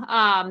you.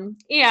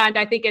 And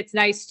I think it's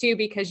nice too,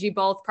 because you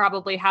both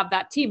probably have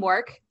that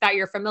teamwork that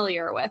you're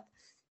familiar with.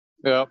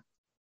 Yeah.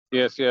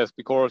 Yes,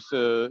 because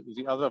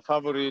the other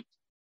favorite,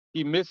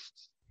 he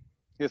missed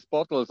his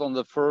bottles on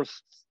the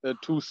first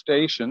two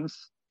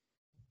stations.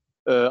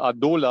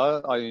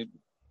 Adola,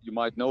 you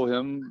might know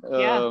him.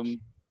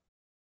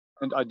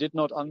 And I did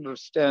not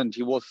understand.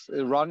 He was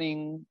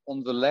running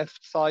on the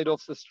left side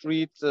of the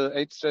street, the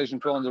aid station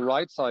on the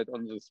right side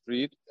on the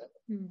street.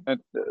 And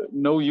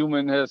no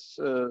human has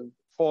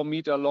 4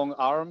 meter long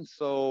arms,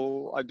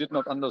 so I did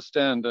not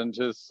understand. And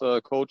his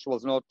coach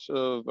was not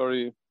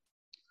very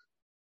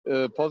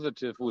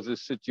positive with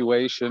this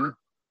situation,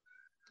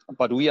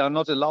 but we are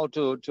not allowed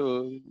to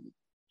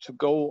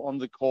go on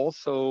the course.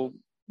 So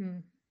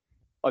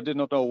I did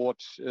not know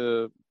what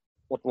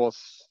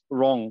was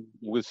wrong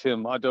with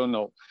him. I don't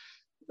know.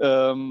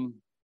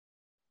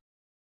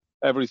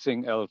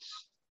 Everything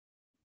else,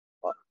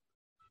 I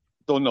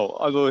don't know.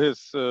 Although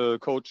his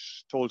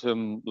coach told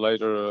him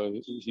later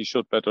he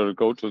should better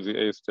go to the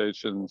aid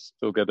stations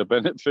to get a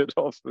benefit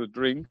of the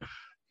drink.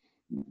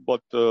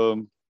 But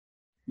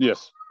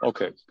yes,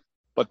 okay.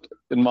 But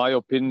in my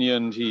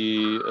opinion,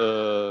 he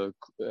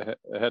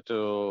had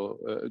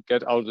to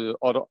get out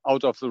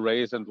of the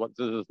race, and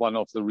this is one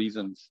of the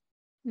reasons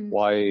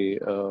why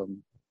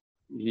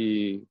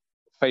he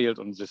failed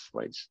on this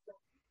race.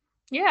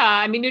 Yeah,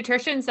 I mean,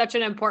 nutrition is such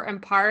an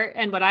important part.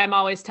 And what I'm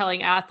always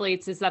telling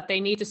athletes is that they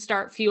need to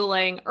start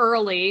fueling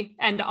early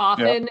and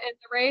often in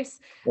the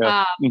race.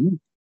 Yeah.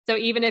 So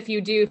even if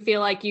you do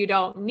feel like you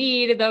don't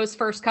need those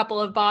first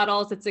couple of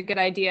bottles, it's a good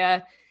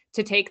idea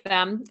to take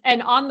them.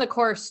 And on the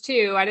course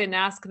too, I didn't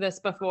ask this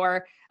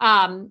before.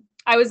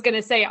 I was going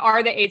to say,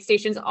 are the aid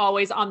stations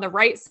always on the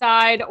right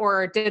side,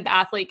 or did the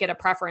athlete get a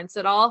preference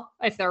at all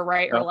if they're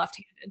right or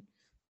left-handed?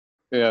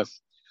 Yes.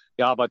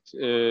 Yeah, but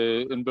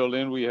in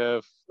Berlin we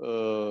have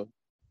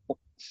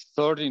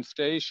 13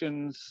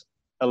 stations,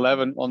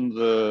 11 on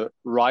the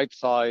right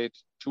side,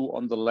 2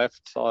 on the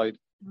left side.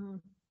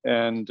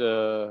 And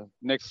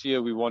next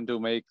year we want to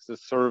make the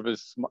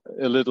service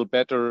a little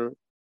better.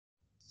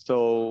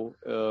 So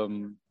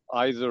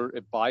either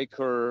a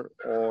biker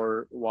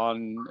or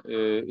one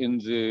in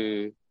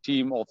the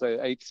team of the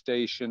aid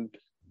station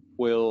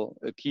will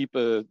keep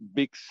a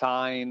big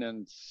sign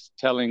and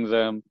telling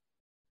them,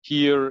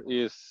 here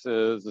is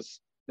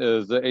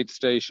the aid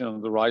station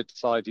on the right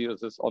side, here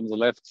is on the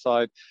left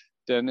side.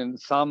 Then in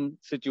some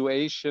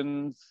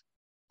situations,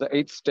 the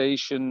aid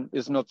station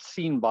is not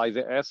seen by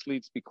the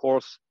athletes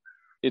because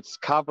it's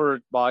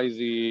covered by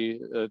the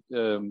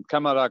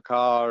camera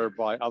car,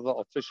 by other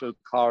official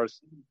cars.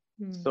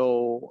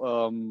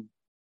 So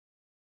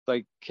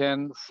they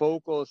can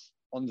focus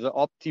on the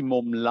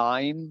optimum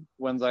line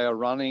when they are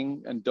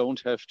running and don't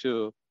have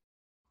to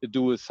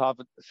do a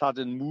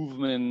sudden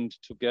movement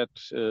to get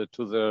to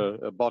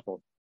the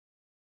bottle.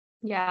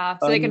 Yeah,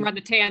 so they can run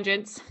the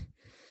tangents.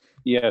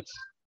 Yes.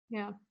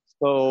 Yeah.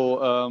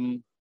 So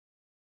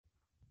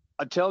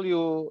I tell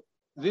you,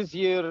 this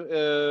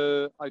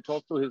year I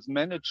talked to his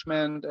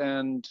management,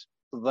 and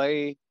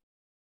they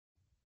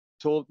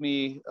told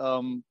me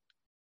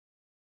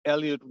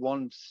Elliot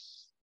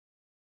wants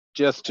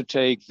just to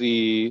take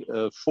the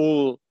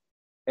full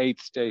 8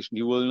 station.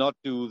 He will not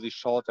do the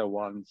shorter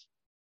ones.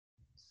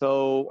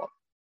 So,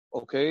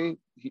 okay,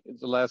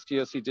 the last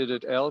years he did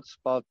it else,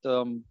 but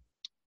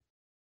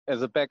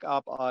as a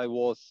backup, I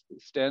was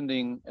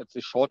standing at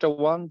the shorter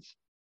ones.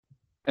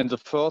 And the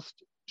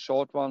first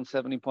short one,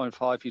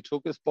 70.5, he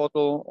took his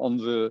bottle. On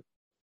the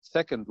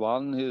second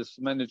one, his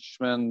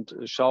management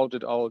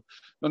shouted out,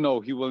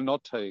 no, he will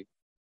not take.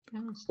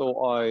 Oh.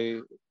 So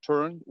I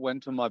turned,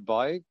 went to my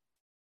bike,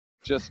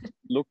 just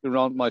looked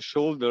around my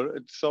shoulder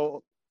and saw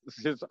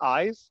his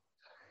eyes.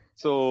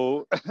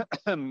 So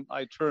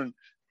I turned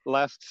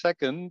last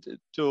second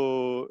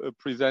to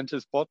present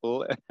his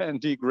bottle,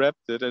 and he grabbed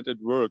it and it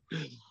worked.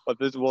 But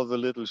this was a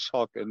little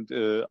shock. And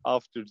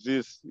after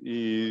this,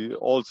 he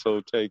also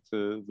takes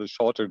the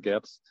shorter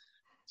gaps.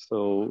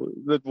 So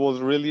that was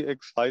really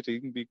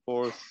exciting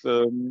because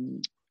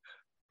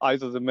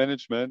either the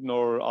management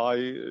nor I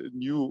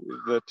knew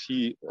that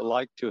he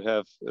liked to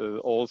have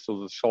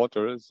also the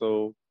shorter.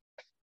 So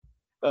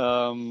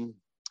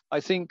I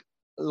think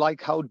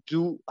like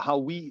how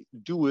we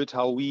do it,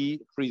 how we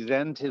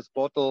present his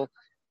bottle,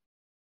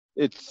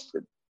 it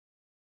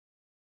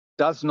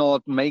does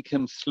not make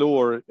him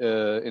slower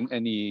in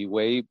any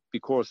way,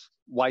 because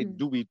why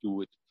do we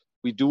do it?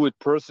 We do it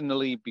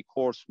personally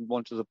because we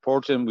want to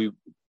support him. We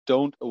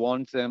don't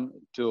want them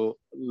to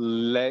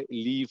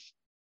leave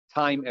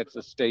time at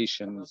the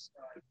stations.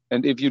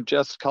 And if you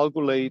just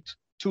calculate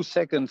 2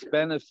 seconds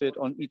benefit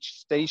on each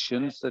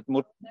station,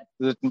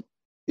 that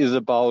is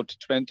about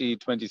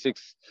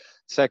 26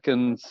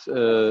 seconds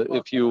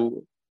if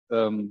you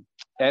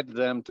add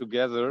them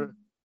together.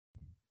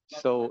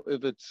 So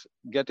if it's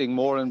getting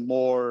more and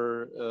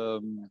more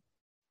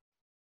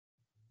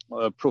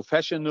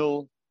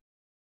professional,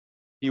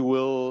 he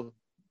will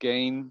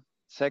gain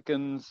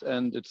seconds,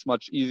 and it's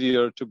much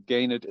easier to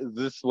gain it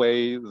this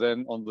way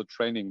than on the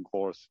training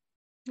course.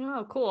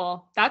 Oh,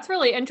 cool. That's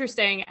really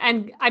interesting.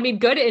 And I mean,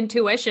 good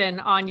intuition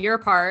on your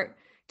part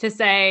to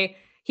say,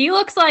 he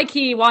looks like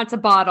he wants a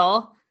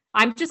bottle.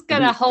 I'm just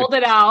going to hold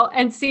it out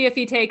and see if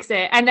he takes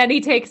it. And then he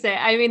takes it.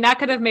 I mean, that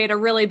could have made a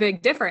really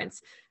big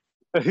difference.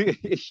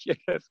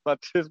 Yes, but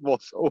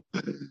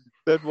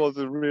that was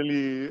a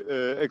really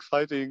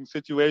exciting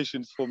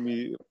situation for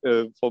me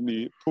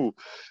too.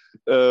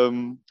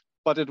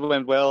 But it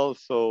went well,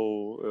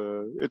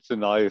 so it's a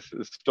nice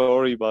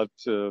story. But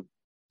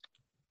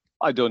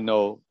I don't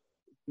know.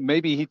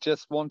 Maybe he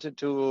just wanted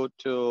to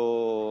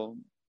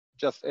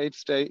just eight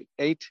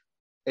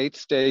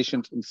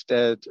stations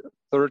instead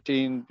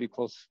 13,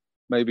 because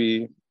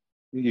maybe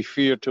he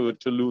feared to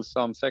lose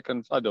some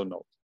seconds. I don't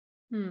know.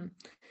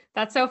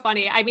 That's so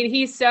funny. I mean,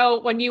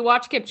 when you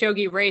watch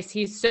Kipchoge race,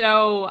 he's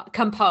so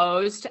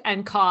composed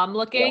and calm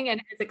looking in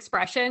his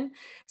expression.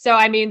 So,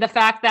 I mean, the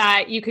fact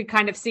that you could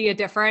kind of see a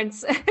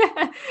difference,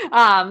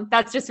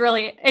 that's just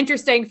really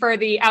interesting for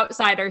the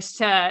outsiders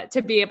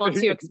to be able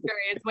to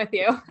experience with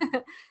you.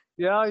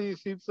 Yeah, he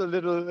seems a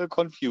little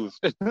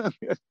confused.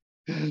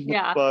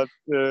 Yeah. But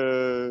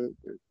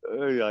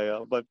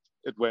but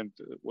it went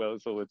well,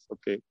 so it's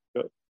okay.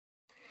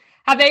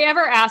 Have they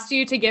ever asked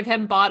you to give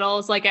him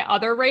bottles like at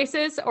other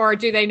races, or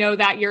do they know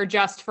that you're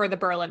just for the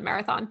Berlin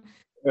Marathon?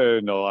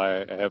 No,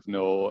 I have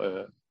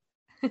no.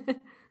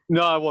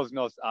 No, I was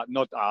not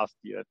asked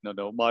yet.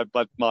 No. My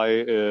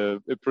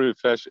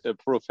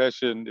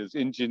profession is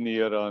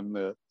engineer. I'm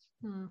a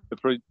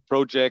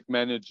project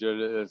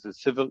manager as a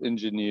civil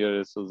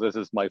engineer. So this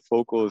is my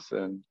focus,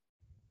 and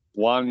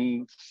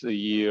once a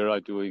year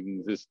I'm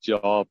doing this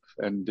job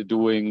and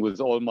doing with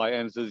all my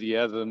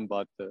enthusiasm,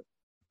 but.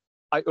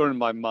 I earn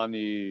my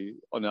money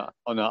on a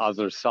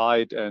other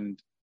side, and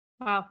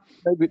wow,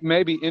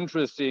 maybe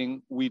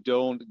interesting. We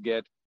don't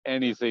get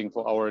anything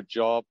for our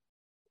job,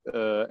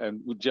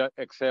 and we just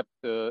accept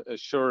a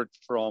shirt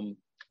from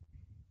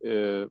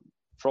a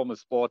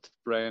sports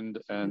brand,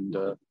 and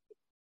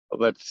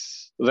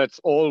that's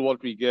all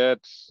what we get,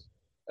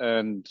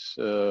 and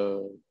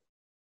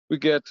we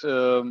get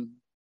the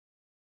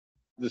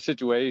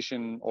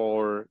situation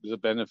or the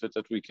benefit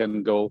that we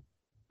can go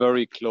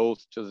very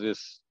close to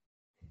this.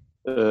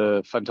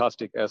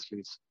 Fantastic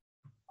athletes.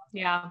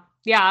 Yeah.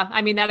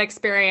 I mean, that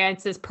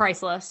experience is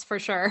priceless for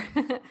sure.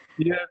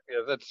 Yeah,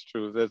 that's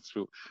true.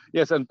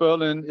 Yes, and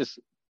Berlin is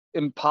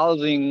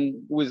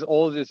impulsing with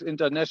all these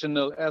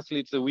international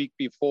athletes the week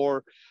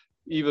before,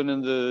 even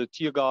in the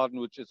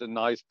Tiergarten, which is a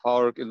nice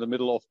park in the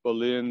middle of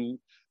Berlin.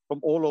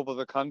 From all over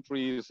the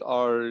countries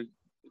are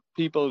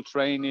people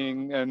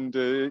training, and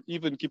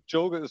even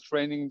Kipchoge is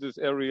training this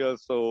area,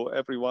 so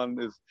everyone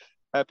is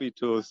happy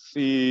to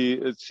see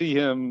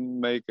him,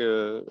 make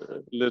a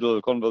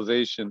little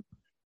conversation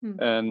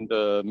and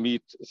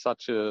meet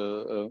such a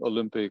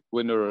Olympic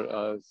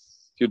winner.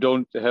 You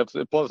don't have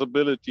the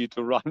possibility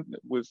to run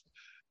with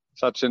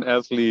such an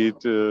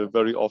athlete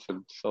very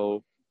often.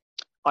 So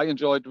I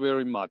enjoyed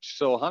very much.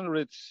 So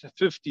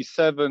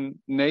 157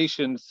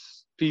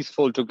 nations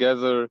peaceful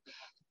together.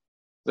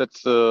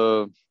 That's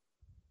yes,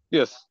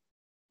 that's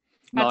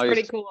nice.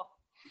 Pretty cool.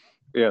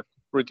 Yeah,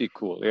 pretty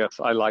cool. Yes,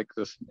 I like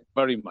this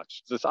very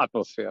much. This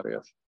atmosphere.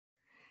 Yes.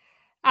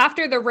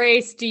 After the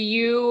race, do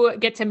you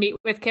get to meet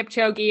with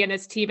Kipchoge and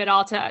his team at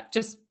all to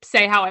just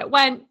say how it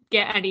went?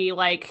 Get any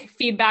like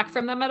feedback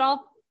from them at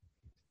all?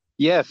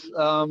 Yes.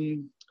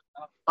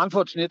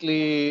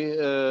 Unfortunately,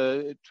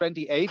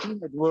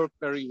 2018 it worked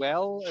very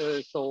well.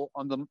 So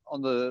on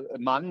the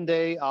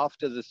Monday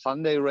after the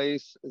Sunday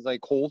race, they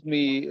called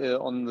me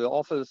on the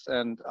office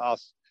and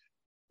asked,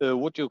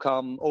 "Would you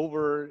come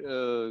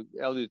over?"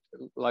 Elliot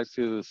likes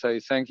to say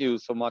thank you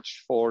so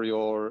much for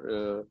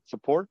your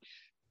support.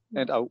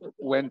 And I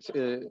went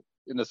in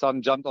the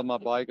sun, jumped on my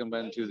bike, and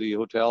went to the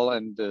hotel.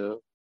 And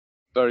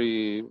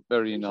very,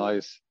 very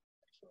nice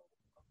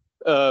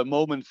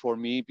moment for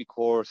me,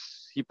 because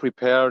he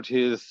prepared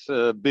his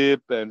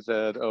bib and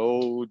said,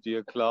 "Oh,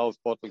 dear Klaus,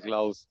 Bottle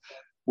Klaus,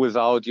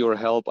 without your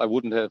help, I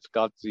wouldn't have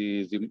got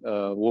the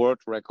world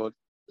record."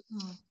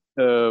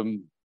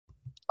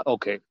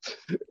 Okay,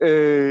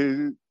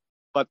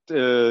 but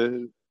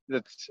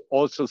that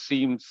also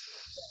seems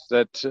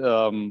that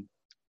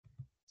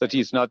that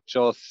he's not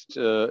just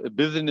a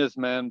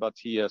businessman, but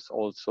he has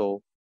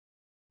also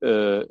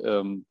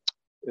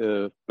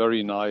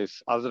very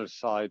nice other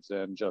sides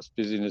than just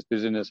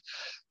business.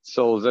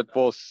 So that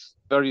was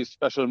very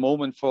special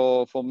moment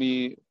for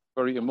me,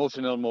 very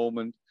emotional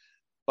moment.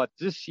 But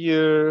this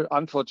year,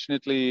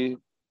 unfortunately,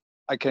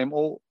 I came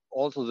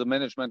also the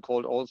management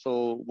called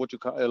also, "Would you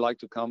like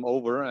to come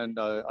over?" And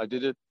I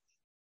did it.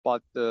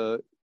 But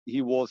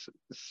he was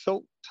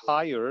so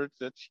tired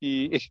that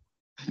he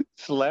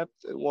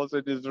slept, was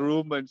in his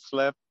room and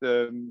slept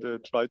and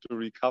tried to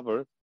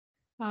recover.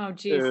 Oh,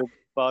 geez.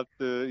 But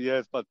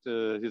yes, but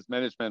his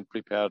management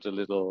prepared a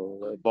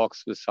little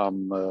box with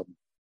some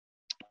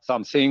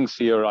things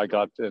here. I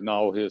got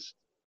now his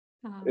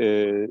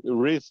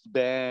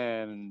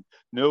wristband.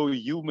 No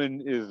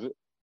human is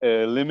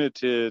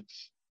limited.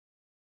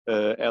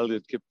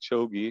 Eliud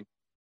Kipchoge.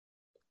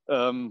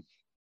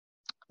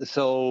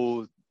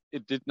 So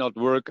it did not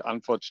work,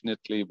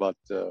 unfortunately, but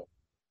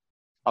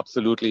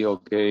absolutely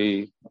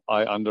okay.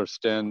 I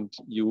understand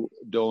you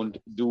don't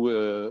do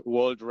a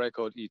world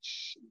record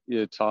each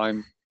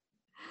time.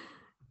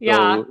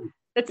 Yeah, so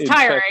it's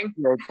tiring.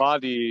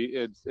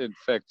 It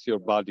infects your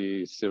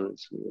body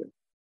seriously.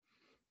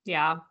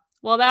 Yeah.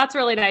 Well, that's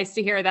really nice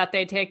to hear that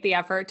they take the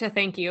effort to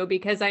thank you,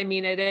 because I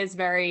mean, it's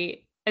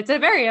a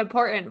very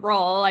important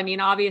role. I mean,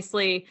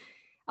 obviously,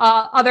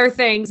 other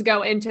things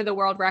go into the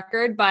world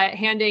record, but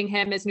handing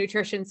him his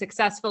nutrition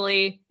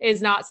successfully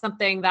is not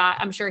something that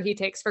I'm sure he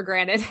takes for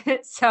granted.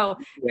 So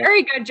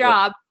very good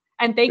job.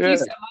 And thank you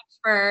so much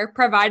for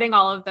providing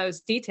all of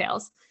those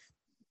details.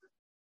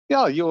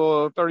 Yeah,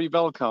 you're very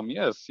welcome.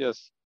 Yes,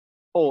 yes.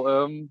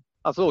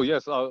 Oh,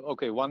 yes.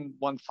 Okay.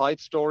 One side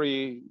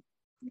story.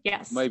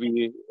 Yes.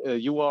 Maybe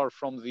you are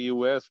from the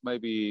US.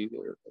 Maybe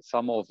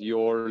some of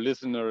your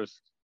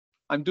listeners.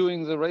 I'm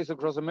doing the Race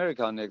Across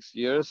America next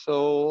year,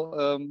 so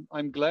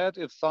I'm glad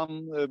if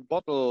some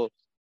bottle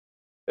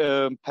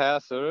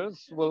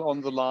passers will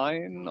on the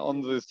line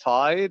on the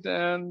side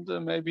and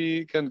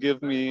maybe can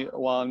give me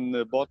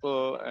one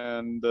bottle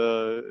and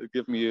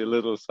give me a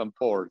little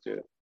support.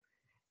 Yeah.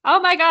 Oh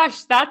my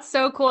gosh, that's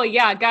so cool.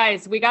 Yeah,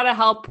 guys, we got to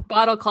help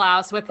Bottle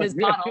Klaus with his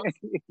bottles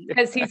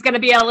because he's going to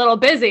be a little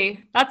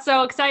busy. That's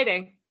so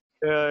exciting.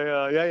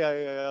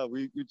 Yeah.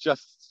 We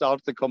just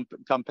start the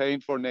campaign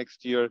for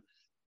next year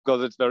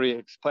because it's very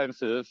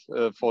expensive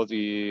for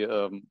the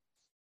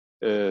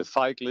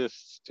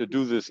cyclists to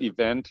do this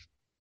event.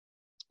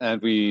 And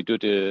we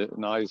did a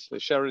nice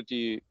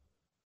charity.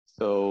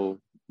 So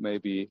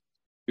maybe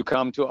you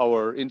come to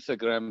our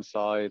Instagram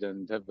site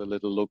and have a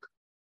little look.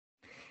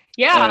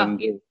 Yeah.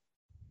 And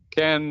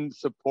can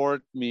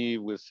support me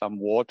with some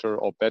water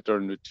or better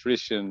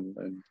nutrition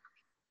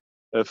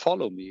and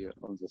follow me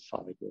on the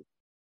side.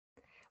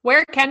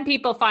 Where can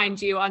people find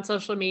you on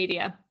social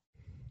media?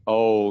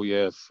 Oh,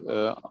 yes.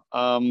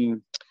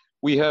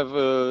 We have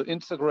an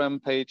Instagram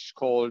page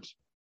called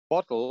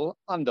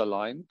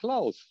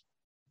Bottle_Klaus.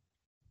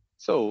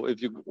 So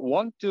if you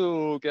want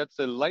to get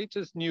the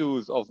latest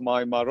news of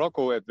my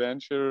Morocco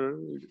adventure,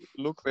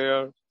 look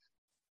there.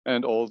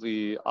 And all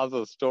the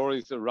other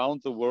stories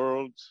around the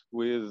world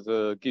with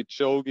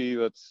Kipchoge,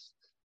 that's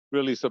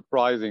really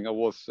surprising. I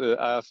was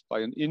asked by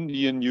an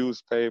Indian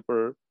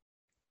newspaper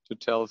to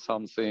tell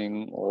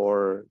something,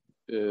 or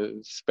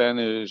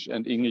Spanish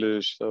and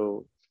English.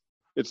 So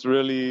it's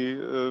really,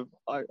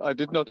 I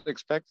did not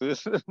expect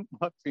this,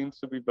 but seems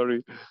to be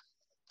very,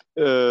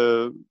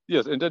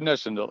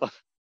 international.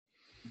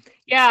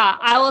 Yeah,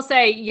 I will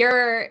say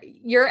your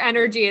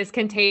energy is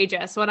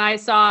contagious. When I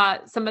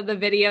saw some of the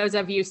videos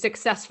of you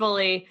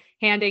successfully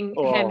handing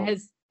him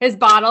his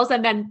bottles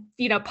and then,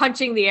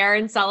 punching the air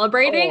and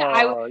celebrating.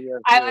 Oh, yes,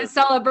 I was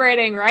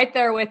celebrating right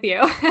there with you.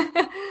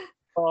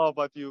 Oh,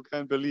 but you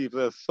can't believe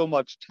there's so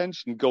much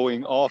tension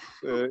going off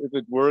if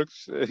it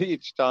works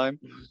each time.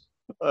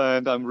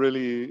 And I'm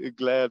really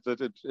glad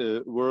that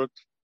it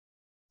worked.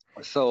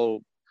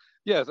 So,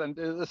 yes, and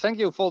thank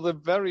you for the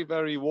very,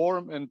 very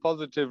warm and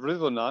positive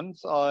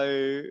resonance. I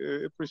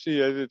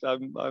appreciate it. I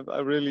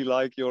really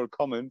like your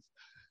comments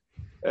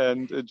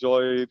and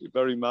enjoy it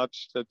very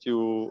much that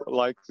you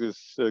like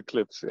these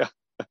clips. Yeah.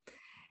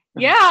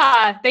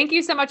 Yeah, thank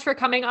you so much for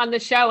coming on the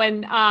show.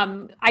 And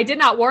I did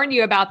not warn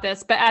you about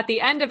this, but at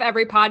the end of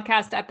every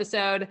podcast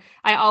episode,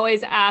 I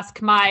always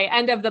ask my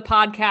end of the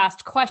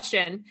podcast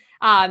question.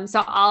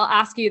 So I'll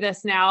ask you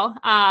this now.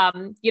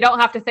 You don't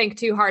have to think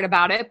too hard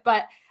about it,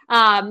 but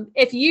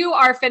if you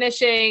are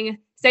finishing,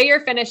 say you're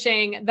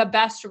finishing the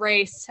best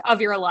race of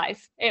your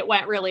life, it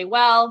went really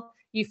well,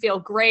 you feel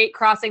great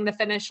crossing the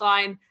finish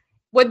line.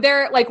 Would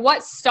there,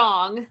 what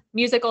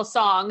musical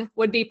song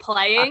would be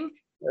playing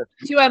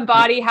to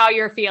embody how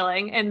you're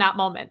feeling in that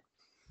moment?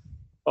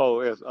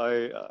 Oh, yes.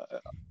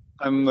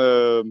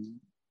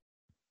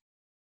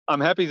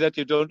 I'm happy that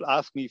you don't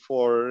ask me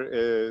for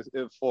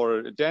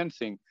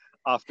dancing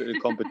after a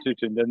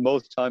competition. Then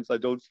most times I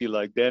don't feel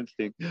like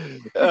dancing.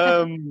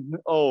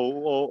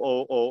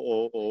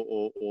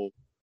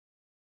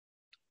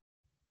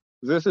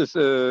 This is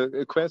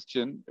a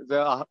question. There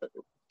are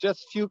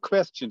just few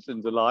questions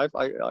in the life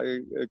I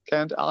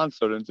can't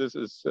answer, and this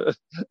is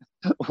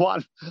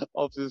one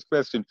of these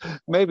questions.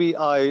 Maybe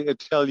I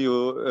tell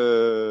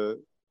you,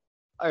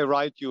 I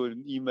write you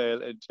an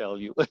email and tell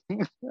you.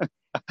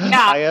 Yeah.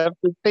 I have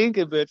to think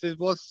a bit. It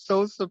was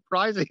so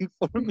surprising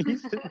for me.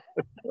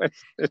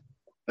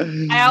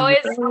 I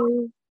always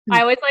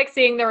like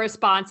seeing the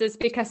responses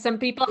because some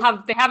people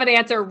have an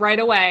answer right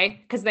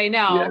away because they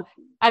know. Yes.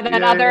 And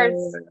then others,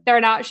 they're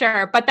not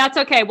sure, but that's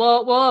okay.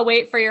 We'll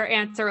wait for your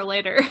answer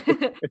later.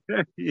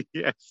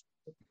 Yes.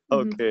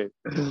 Okay.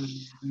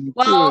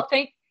 Well,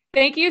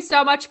 thank you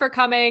so much for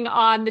coming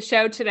on the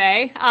show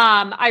today.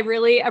 I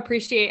really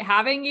appreciate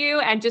having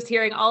you and just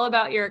hearing all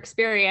about your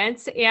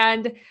experience,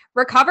 and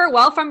recover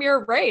well from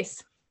your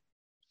race.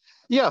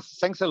 Yes,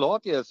 thanks a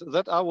lot. Yes,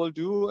 that I will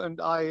do. And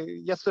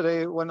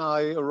yesterday when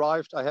I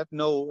arrived, I had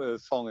no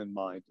song in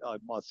mind, I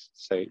must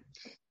say.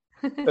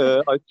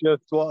 I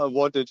just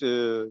wanted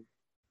a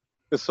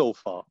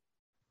sofa.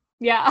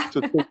 Yeah.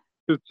 To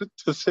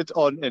sit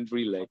on and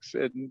relax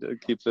and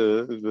keep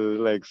the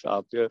legs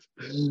up. Yes.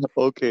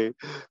 Okay.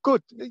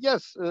 Good.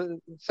 Yes.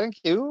 Thank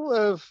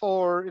you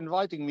for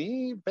inviting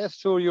me.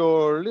 Best to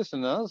your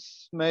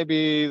listeners.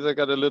 Maybe they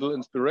got a little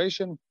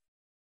inspiration.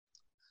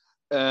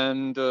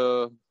 And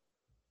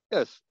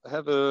yes,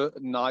 have a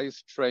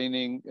nice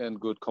training and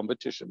good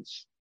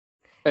competitions.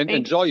 And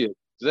enjoy it.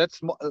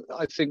 That's,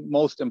 I think,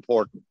 most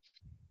important.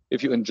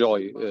 If you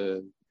enjoy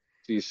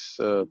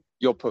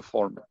your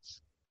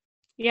performance.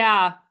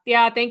 Yeah.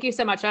 Thank you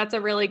so much. That's a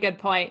really good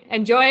point.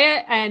 Enjoy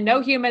it, and no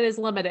human is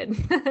limited.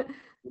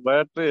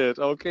 That's it.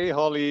 Okay,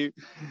 Holly.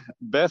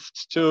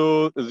 Best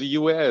to the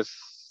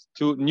US,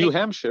 to New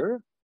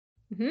Hampshire.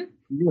 Mm-hmm.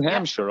 New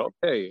Hampshire. Yep.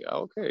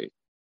 Okay.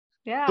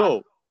 Yeah.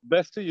 So,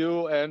 best to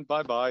you, and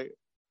bye-bye.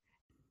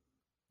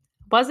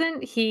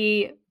 Wasn't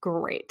he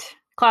great?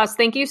 Klaus,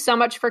 thank you so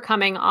much for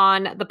coming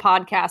on the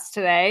podcast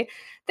today.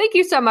 Thank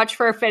you so much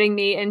for fitting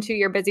me into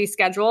your busy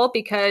schedule,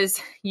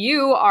 because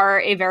you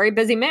are a very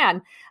busy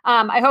man.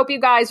 I hope you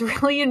guys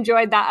really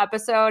enjoyed that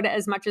episode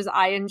as much as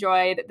I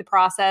enjoyed the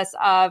process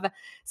of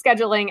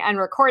scheduling and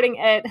recording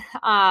it.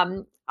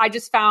 I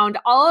just found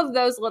all of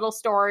those little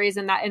stories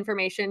and that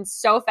information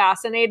so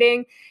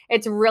fascinating.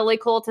 It's really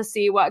cool to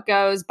see what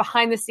goes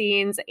behind the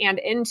scenes and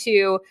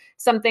into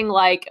something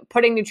like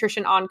putting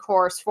nutrition on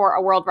course for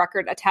a world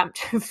record attempt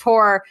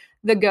for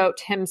the GOAT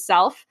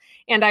himself.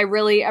 And I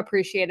really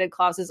appreciated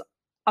Klaus's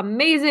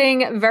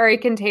amazing, very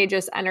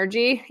contagious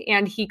energy.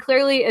 And he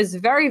clearly is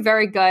very,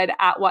 very good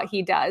at what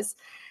he does.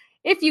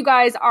 If you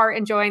guys are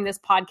enjoying this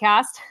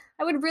podcast,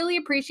 I would really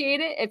appreciate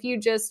it if you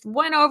just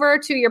went over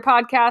to your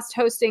podcast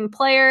hosting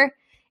player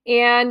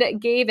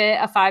and gave it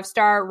a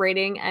 5-star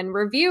rating and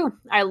review.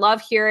 I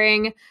love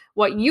hearing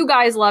what you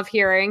guys love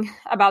hearing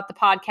about the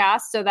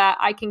podcast so that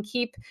I can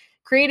keep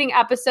creating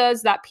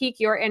episodes that pique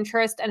your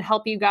interest and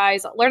help you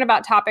guys learn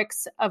about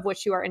topics of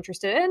which you are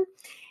interested in.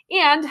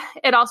 And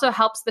it also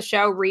helps the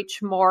show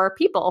reach more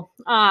people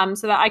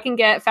so that I can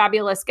get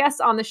fabulous guests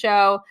on the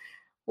show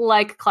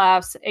like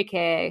Klaus,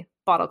 aka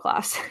Bottle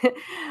Klaus.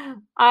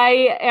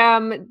 I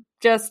am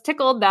just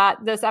tickled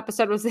that this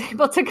episode was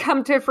able to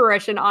come to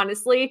fruition,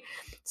 honestly.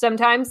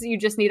 Sometimes you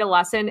just need a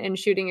lesson in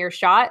shooting your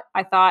shot.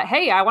 I thought,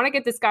 hey, I want to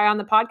get this guy on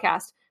the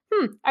podcast.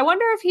 I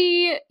wonder if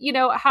he,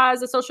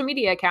 has a social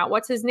media account.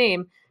 What's his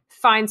name?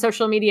 Find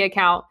social media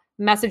account,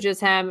 messages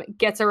him,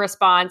 gets a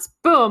response,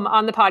 boom,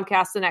 on the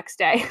podcast the next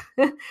day.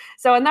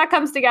 So when that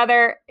comes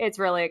together, it's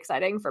really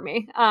exciting for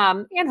me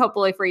and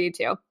hopefully for you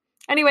too.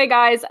 Anyway,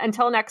 guys,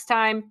 until next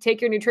time,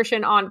 take your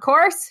nutrition on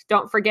course.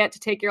 Don't forget to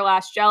take your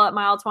last gel at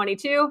mile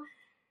 22,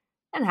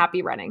 and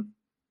happy running.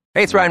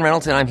 Hey, it's Ryan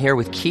Reynolds, and I'm here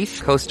with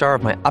Keith, co-star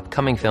of my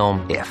upcoming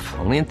film, If,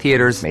 only in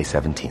theaters May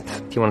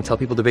 17th. Do you want to tell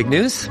people the big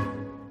news?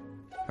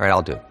 All right,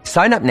 I'll do it.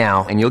 Sign up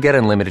now and you'll get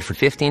unlimited for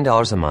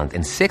 $15 a month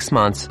and 6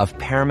 months of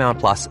Paramount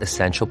Plus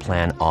Essential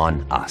Plan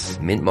on us.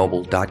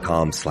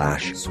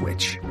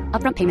 MintMobile.com/switch.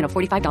 Upfront payment of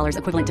 $45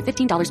 equivalent to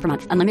 $15 per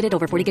month. Unlimited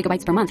over 40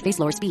 gigabytes per month. Face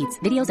lower speeds.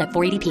 Videos at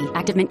 480p.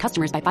 Active Mint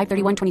customers by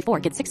 531.24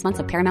 get 6 months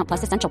of Paramount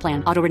Plus Essential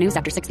Plan. Auto renews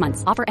after 6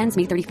 months. Offer ends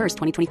May 31st,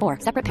 2024.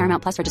 Separate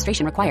Paramount Plus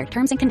registration required.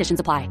 Terms and conditions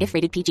apply if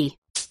rated PG.